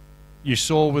 you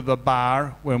saw with the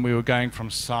bar when we were going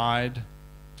from side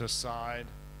to side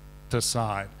to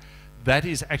side. That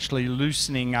is actually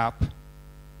loosening up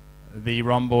the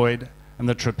rhomboid and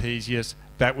the trapezius.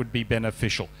 That would be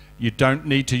beneficial. You don't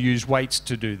need to use weights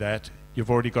to do that. You've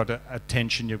already got a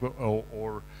tension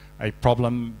or a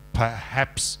problem,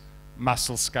 perhaps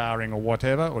muscle scarring or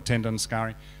whatever, or tendon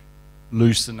scarring.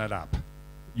 Loosen it up.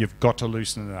 You've got to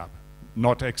loosen it up,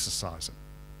 not exercise it.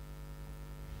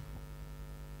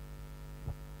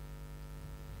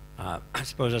 I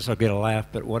suppose this will get a laugh,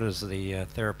 but what is the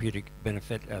therapeutic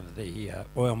benefit of the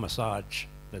oil massage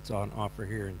that's on offer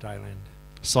here in Thailand?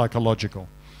 Psychological.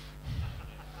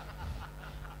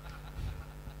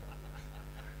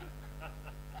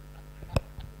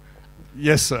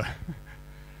 Yes, sir.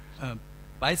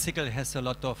 Bicycle has a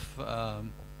lot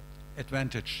of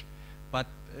advantage, but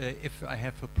if I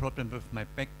have a problem with my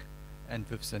back and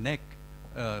with the neck,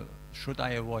 should I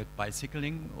avoid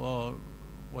bicycling, or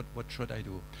what should I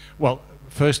do? Well,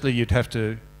 firstly, you'd have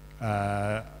to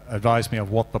advise me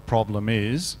of what the problem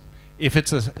is. If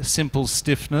it's a simple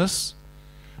stiffness,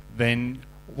 then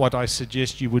what I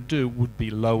suggest you would do would be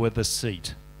lower the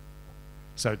seat.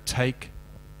 So take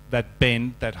that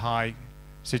bend, that high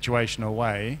situation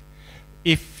away.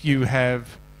 If you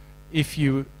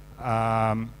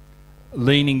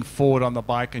leaning forward on the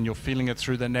bike and you're feeling it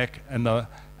through the neck and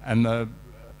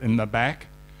in the back,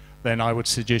 then I would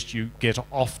suggest you get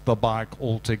off the bike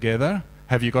altogether.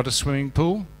 Have you got a swimming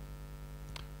pool?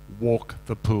 Walk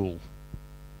the pool.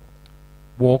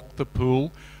 Walk the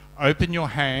pool. Open your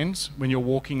hands when you're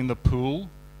walking in the pool,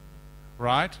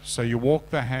 right? So you walk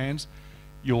the hands.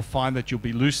 You'll find that you'll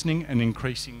be loosening and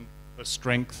increasing the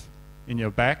strength in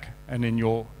your back and in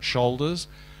your shoulders,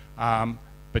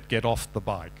 but get off the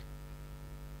bike.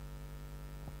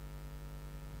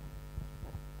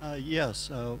 Yes.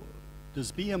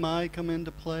 Does BMI come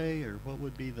into play, or what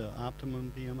would be the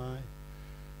optimum BMI?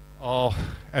 Oh,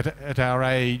 at our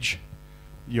age,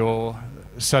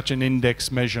 such an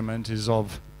index measurement is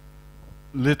of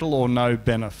little or no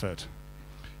benefit.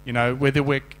 You know, whether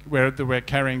we're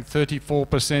carrying 34%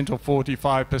 or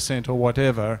 45% or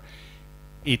whatever,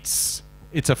 it's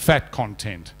a fat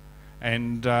content.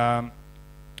 And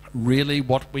really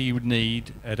what we would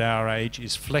need at our age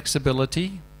is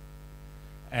flexibility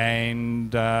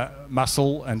and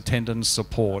muscle and tendon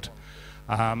support.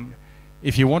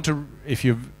 If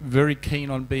you're very keen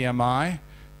on BMI,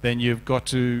 then you've got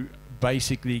to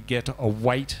basically get a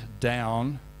weight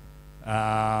down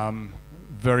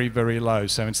very, very low.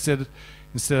 So instead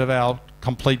of our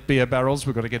complete beer barrels,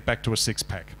 we've got to get back to a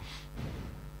 6-pack.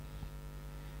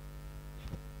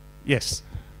 Yes.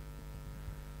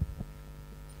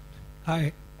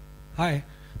 Hi.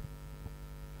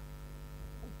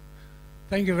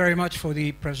 Thank you very much for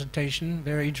the presentation,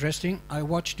 very interesting. I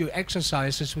watched your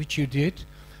exercises which you did,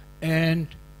 and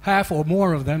half or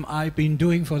more of them I've been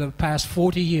doing for the past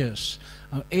 40 years.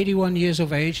 I'm 81 years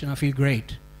of age and I feel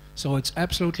great. So it's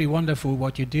absolutely wonderful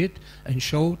what you did and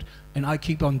showed, and I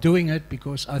keep on doing it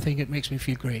because I think it makes me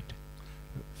feel great.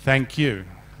 Thank you.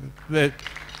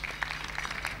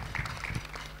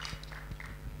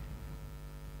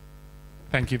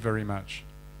 Thank you very much.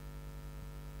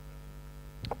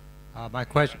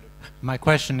 My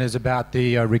question is about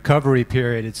the recovery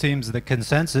period. It seems the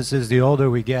consensus is the older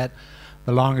we get,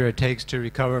 the longer it takes to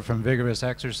recover from vigorous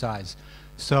exercise.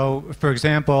 So, for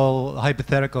example, a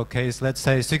hypothetical case, let's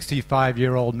say a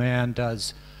 65-year-old man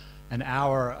does an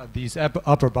hour of these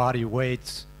upper body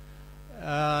weights.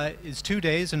 Is 2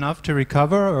 days enough to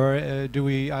recover, or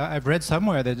I've read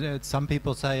somewhere that some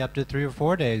people say up to 3 or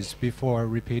 4 days before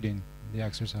repeating the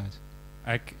exercise.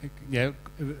 Yeah,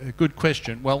 a good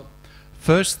question. Well,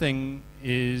 first thing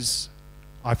is,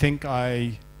 I think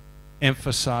I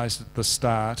emphasized at the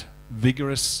start,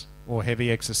 vigorous or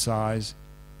heavy exercise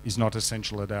is not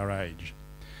essential at our age.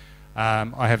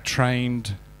 I have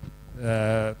trained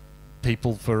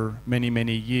people for many,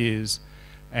 many years,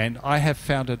 and I have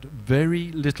found it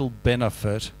very little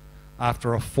benefit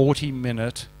after a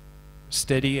 40-minute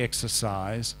steady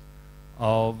exercise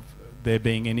of there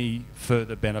being any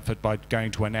further benefit by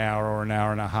going to an hour or an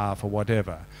hour and a half or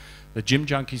whatever. The gym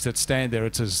junkies that stand there,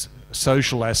 it's a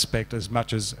social aspect as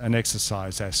much as an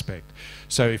exercise aspect.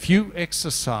 So if you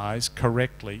exercise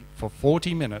correctly for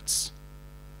 40 minutes,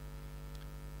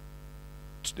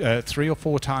 3 or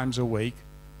 4 times a week,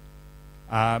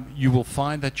 you will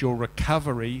find that your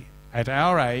recovery at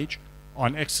our age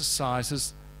on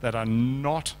exercises that are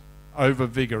not over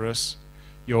vigorous,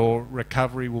 your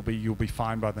recovery will be, you'll be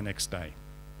fine by the next day.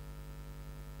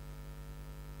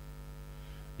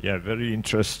 Yeah, very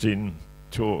interesting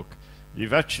talk.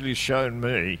 You've actually shown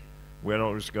me where I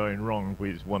was going wrong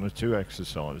with 1 or 2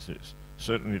 exercises,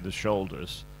 certainly the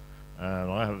shoulders,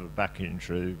 and I have a back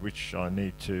injury which I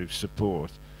need to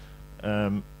support.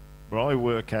 But I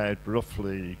work out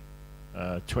roughly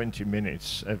 20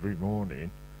 minutes every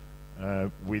morning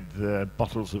with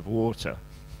bottles of water,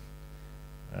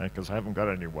 because I haven't got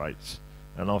any weights,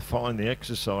 and I find the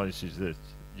exercises that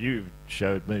you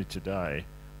showed me today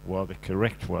were the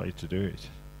correct way to do it,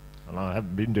 and I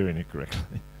haven't been doing it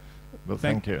correctly. Well,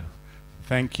 thank you.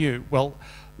 Thank you. Well,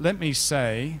 let me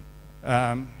say,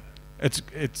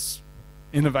 it's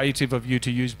innovative of you to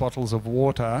use bottles of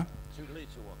water. 2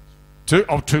 litre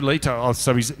ones. 2 litre. Oh,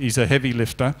 so he's a heavy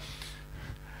lifter.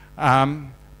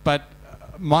 But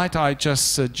might I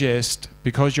just suggest,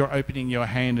 because you're opening your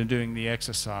hand and doing the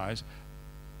exercise,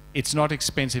 it's not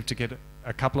expensive to get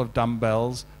a couple of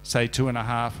dumbbells, say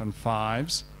 2.5 and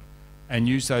 5s, and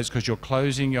use those because you're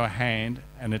closing your hand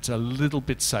and it's a little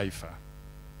bit safer.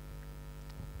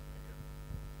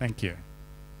 Thank you.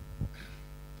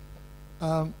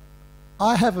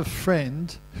 I have a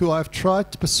friend who I've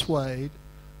tried to persuade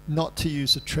not to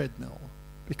use a treadmill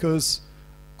because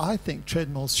I think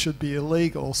treadmills should be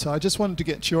illegal. So I just wanted to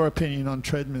get your opinion on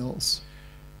treadmills.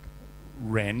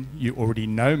 Ren, you already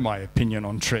know my opinion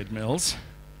on treadmills.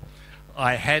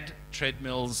 I had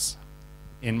treadmills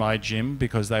in my gym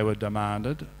because they were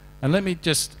demanded. And let me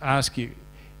just ask you,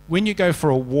 when you go for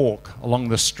a walk along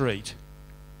the street,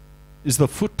 is the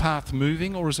footpath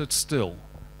moving or is it still?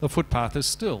 The footpath is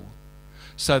still.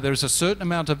 So there's a certain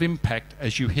amount of impact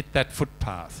as you hit that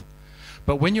footpath.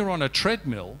 But when you're on a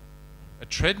treadmill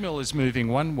is moving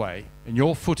one way and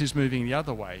your foot is moving the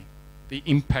other way, the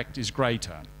impact is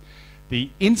greater.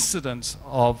 The incidence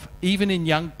of, even in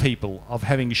young people, of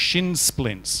having shin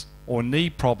splints or knee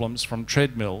problems from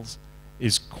treadmills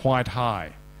is quite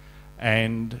high.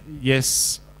 And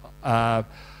yes, I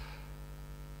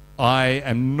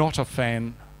am not a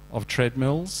fan of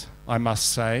treadmills, I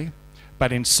must say,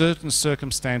 but in certain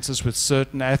circumstances with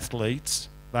certain athletes,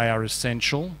 they are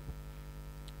essential.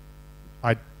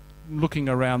 looking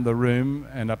around the room,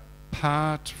 and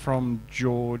apart from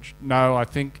George, no, I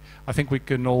think we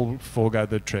can all forego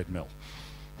the treadmill.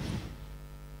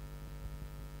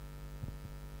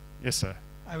 Yes, sir.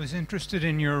 I was interested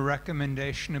in your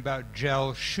recommendation about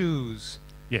gel shoes.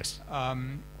 Yes.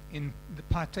 In the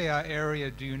Pattaya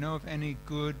area, do you know of any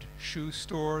good shoe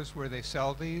stores where they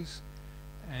sell these?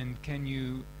 And can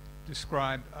you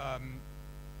describe,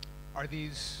 are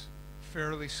these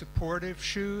fairly supportive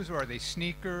shoes, or are they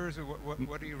sneakers, or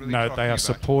what are you really talking about? No, they are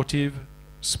supportive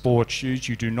sports shoes.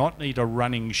 You do not need a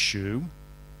running shoe.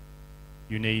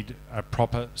 You need a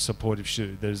proper supportive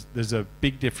shoe. There's a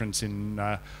big difference in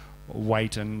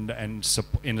weight and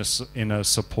in a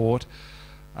support.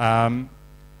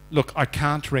 Look, I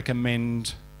can't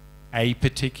recommend a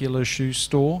particular shoe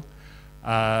store.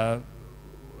 I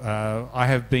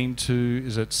have been to,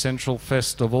 is it Central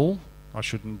Festival? I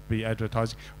shouldn't be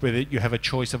advertising, where you have a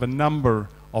choice of a number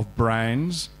of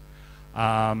brands,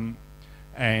 and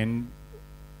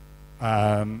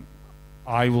I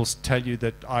will tell you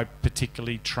that I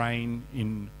particularly train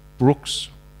in Brooks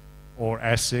or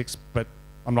Asics, but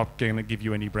I'm not going to give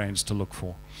you any brands to look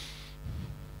for.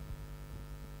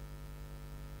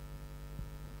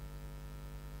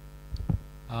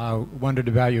 Wondered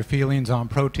about your feelings on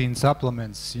protein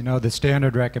supplements. You know, the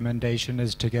standard recommendation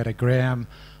is to get 1 gram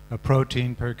of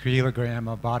protein per kilogram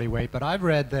of body weight, but I've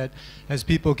read that as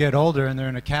people get older and they're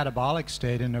in a catabolic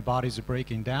state and their bodies are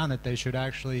breaking down, that they should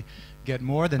actually get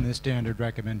more than the standard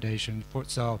recommendation.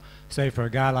 So say for a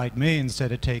guy like me,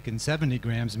 instead of taking 70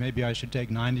 grams, maybe I should take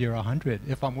 90 or 100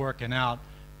 if I'm working out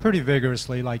pretty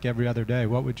vigorously like every other day.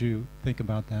 What would you think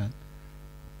about that?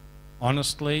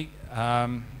 Honestly,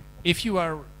 if you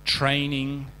are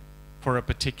training for a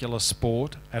particular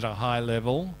sport at a high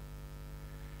level,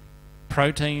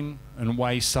 protein and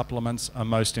whey supplements are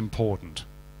most important.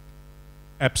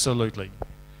 Absolutely.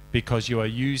 Because you are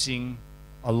using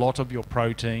a lot of your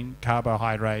protein,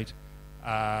 carbohydrate,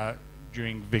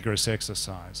 during vigorous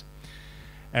exercise.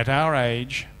 At our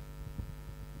age,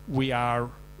 we are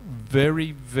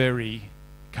very, very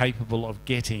capable of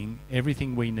getting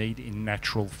everything we need in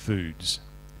natural foods.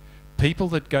 People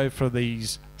that go for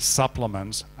these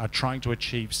supplements are trying to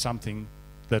achieve something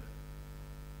that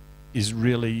is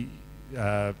really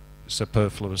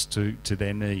superfluous to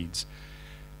their needs.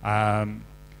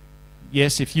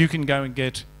 Yes, if you can go and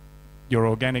get your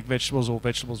organic vegetables or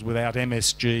vegetables without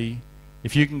MSG,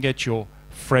 if you can get your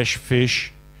fresh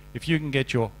fish, if you can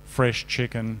get your fresh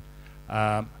chicken,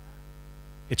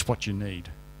 it's what you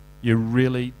need. You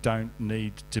really don't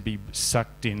need to be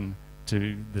sucked in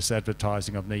to this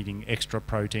advertising of needing extra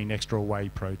protein, extra whey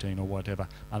protein or whatever,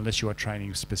 unless you are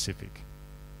training specific.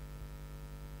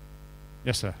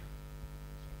 Yes, sir.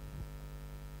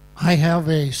 I have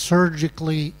a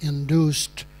surgically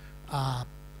induced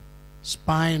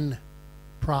spine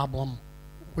problem,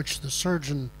 which the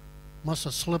surgeon must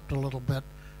have slipped a little bit,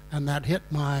 and that hit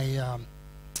my,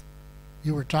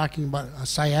 you were talking about a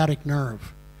sciatic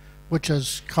nerve, which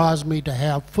has caused me to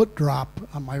have foot drop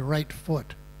on my right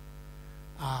foot.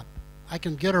 I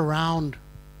can get around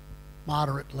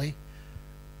moderately,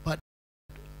 but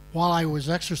while I was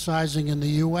exercising in the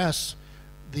U.S.,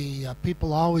 the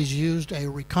people always used a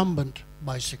recumbent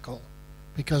bicycle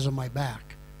because of my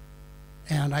back.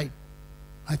 And I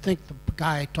think the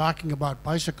guy talking about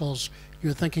bicycles,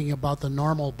 you're thinking about the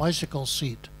normal bicycle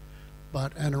seat.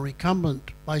 But in a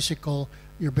recumbent bicycle,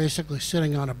 you're basically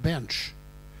sitting on a bench.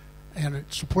 And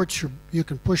it supports your, you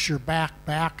can push your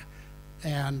back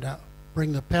and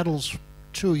bring the pedals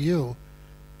to you.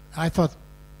 I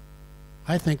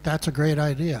think that's a great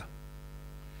idea.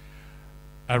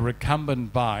 A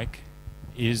recumbent bike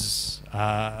is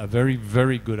a very,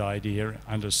 very good idea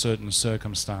under certain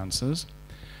circumstances.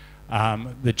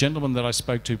 The gentleman that I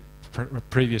spoke to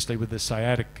previously with the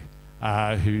sciatic,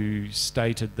 who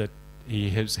stated that he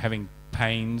was having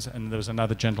pains, and there was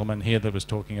another gentleman here that was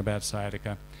talking about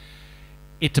sciatica.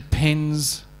 It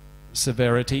depends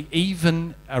severity.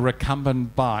 Even a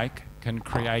recumbent bike can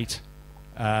create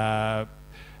an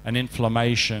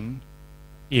inflammation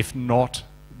if not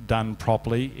done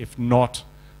properly, if not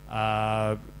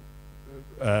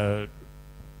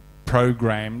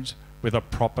programmed with a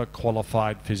proper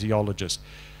qualified physiologist.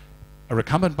 A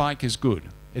recumbent bike is good.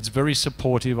 It's very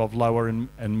supportive of lower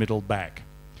and middle back.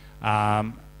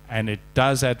 And it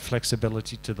does add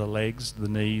flexibility to the legs, the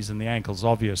knees and the ankles,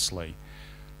 obviously.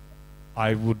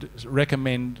 I would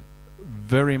recommend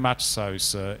very much so,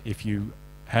 sir, if you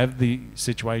have the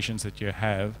situations that you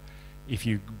have, if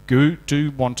you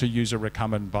do want to use a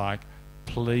recumbent bike,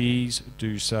 please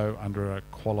do so under a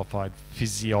qualified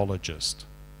physiologist.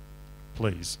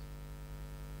 Please.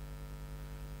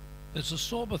 There's a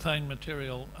sorbethane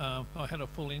material. I had a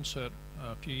full insert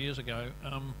a few years ago.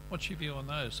 What's your view on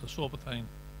those, the sorbethane?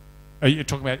 Are you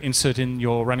talking about insert in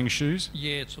your running shoes?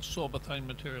 Yeah, it's a sorbethane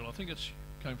material. I think it's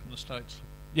came from the States.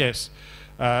 Yes.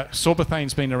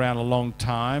 Sorbothene's been around a long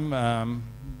time.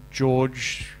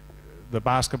 George, the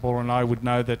basketballer, and I would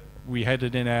know that we had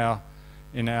it in our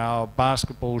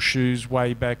basketball shoes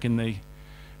way back in the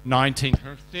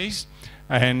 1950s.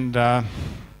 And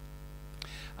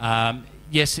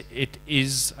yes, it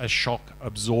is a shock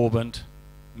absorbent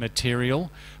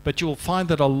material, but you'll find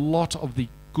that a lot of the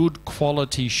good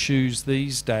quality shoes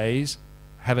these days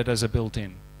have it as a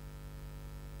built-in.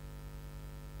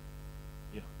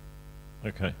 Yeah.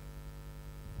 Okay.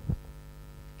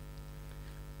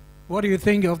 What do you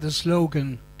think of the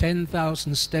slogan,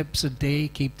 10,000 steps a day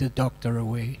keep the doctor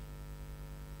away?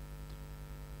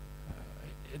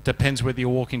 It depends whether you're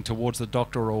walking towards the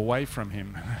doctor or away from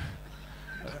him.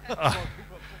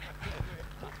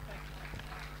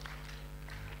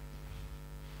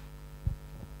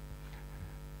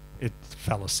 It's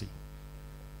fallacy.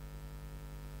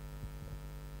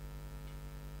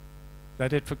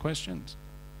 That it for questions?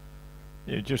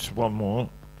 Yeah, just one more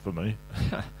for me.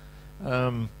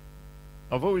 I've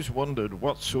always wondered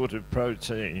what sort of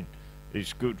protein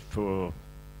is good for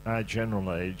our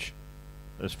general age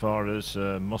as far as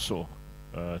muscle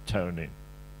toning.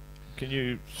 Can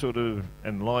you sort of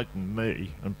enlighten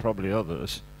me, and probably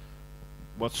others,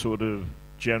 what sort of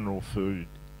general food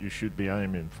you should be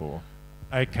aiming for?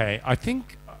 Okay, I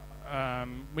think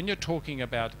when you're talking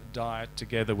about diet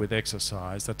together with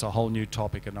exercise, that's a whole new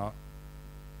topic, and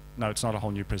no, it's not a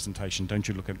whole new presentation, don't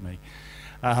you look at me.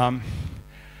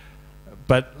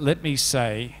 But let me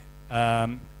say,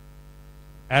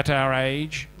 at our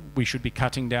age, we should be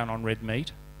cutting down on red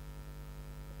meat.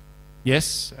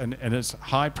 Yes, and as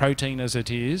high protein as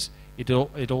it is,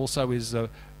 it also is a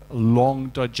long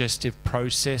digestive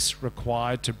process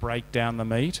required to break down the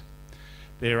meat.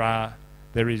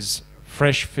 There is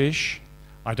fresh fish.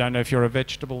 I don't know if you're a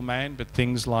vegetable man, but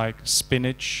things like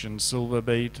spinach and silver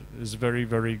beet is very,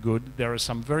 very good. There are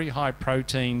some very high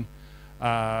protein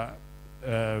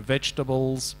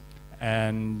vegetables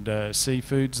and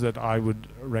seafoods that I would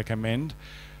recommend.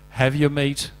 Have your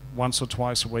meat once or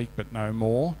twice a week, but no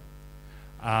more.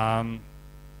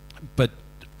 But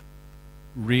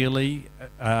really,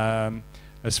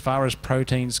 as far as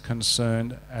protein's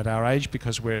concerned, at our age,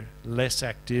 because we're less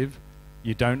active,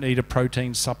 you don't need a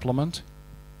protein supplement.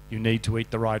 You need to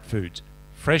eat the right foods.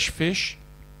 Fresh fish,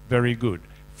 very good.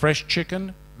 Fresh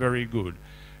chicken, very good.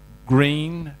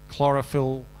 Green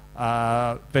chlorophyll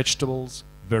vegetables,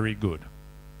 very good.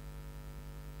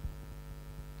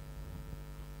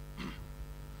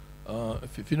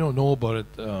 If you don't know about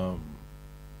it, the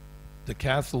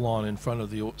Decathlon in front of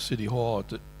the City Hall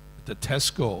at the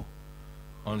Tesco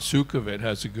on Sukhumvit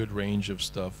has a good range of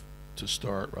stuff to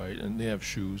start, right? And they have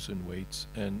shoes and weights.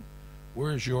 And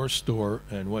where is your store,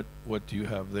 and what do you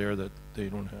have there that they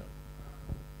don't have?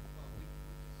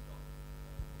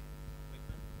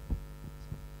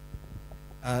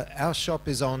 Our shop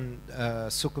is on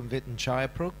Sukhumvit and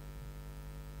Chayapur.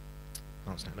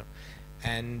 Oh, stand up.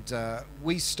 And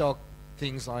we stock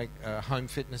things like home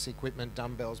fitness equipment,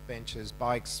 dumbbells, benches,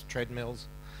 bikes, treadmills,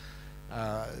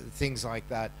 things like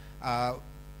that.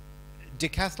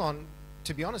 Decathlon,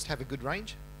 to be honest, have a good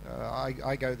range.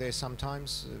 I go there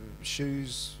sometimes.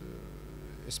 Shoes,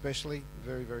 especially,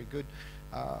 very, very good.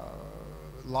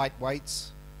 Light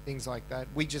weights, things like that.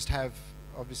 We just have,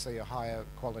 obviously, a higher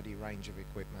quality range of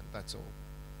equipment. That's all.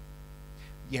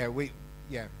 Yeah, we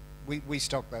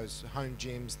stock those home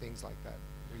gyms, things like that.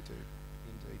 We do,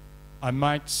 indeed. I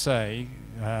might say,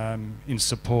 in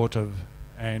support of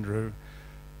Andrew,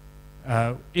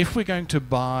 if we're going to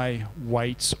buy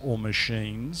weights or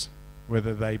machines,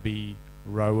 whether they be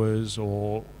rowers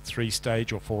or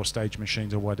 3-stage or 4-stage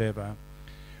machines or whatever,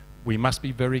 we must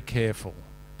be very careful,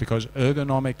 because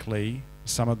ergonomically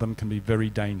some of them can be very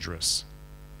dangerous,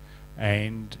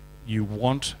 and you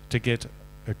want to get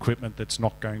equipment that's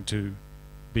not going to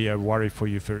be a worry for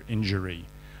you for injury.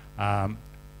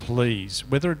 Please,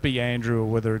 whether it be Andrew or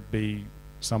whether it be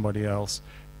somebody else,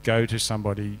 go to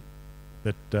somebody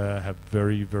that have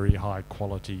very, very high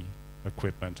quality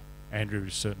equipment. Andrew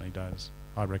certainly does.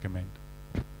 I recommend.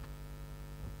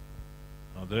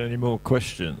 Are there any more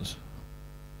questions?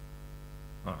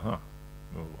 Uh-huh.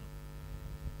 Move on.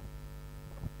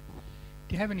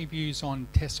 Do you have any views on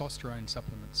testosterone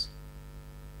supplements?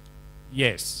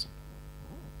 Yes.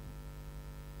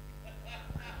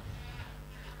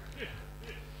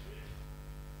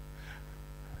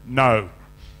 No.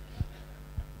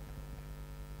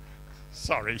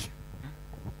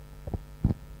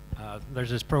 There's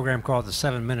this program called the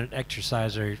 7-Minute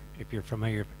Exerciser. If you're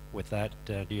familiar with that,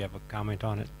 do you have a comment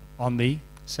on it? On the?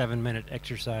 7-Minute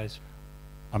Exercise.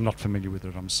 I'm not familiar with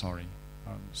it. I'm sorry.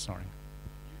 Sorry.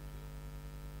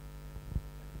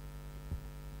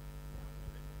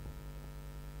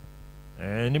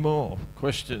 Any more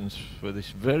questions for this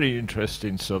very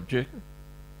interesting subject?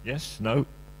 Yes? No?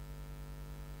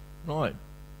 Right.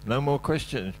 No more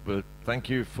questions, but thank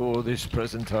you for this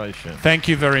presentation. Thank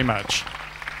you very much.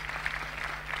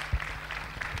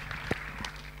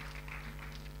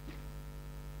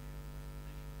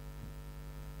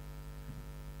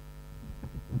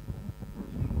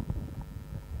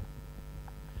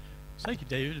 Thank you,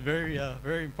 David. Very,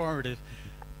 very informative.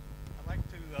 I'd like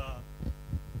to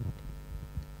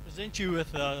present you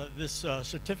with this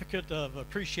certificate of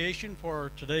appreciation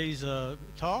for today's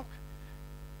talk.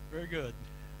 Very good.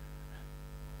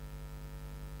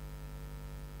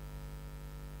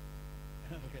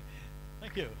 Okay.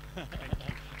 Thank you.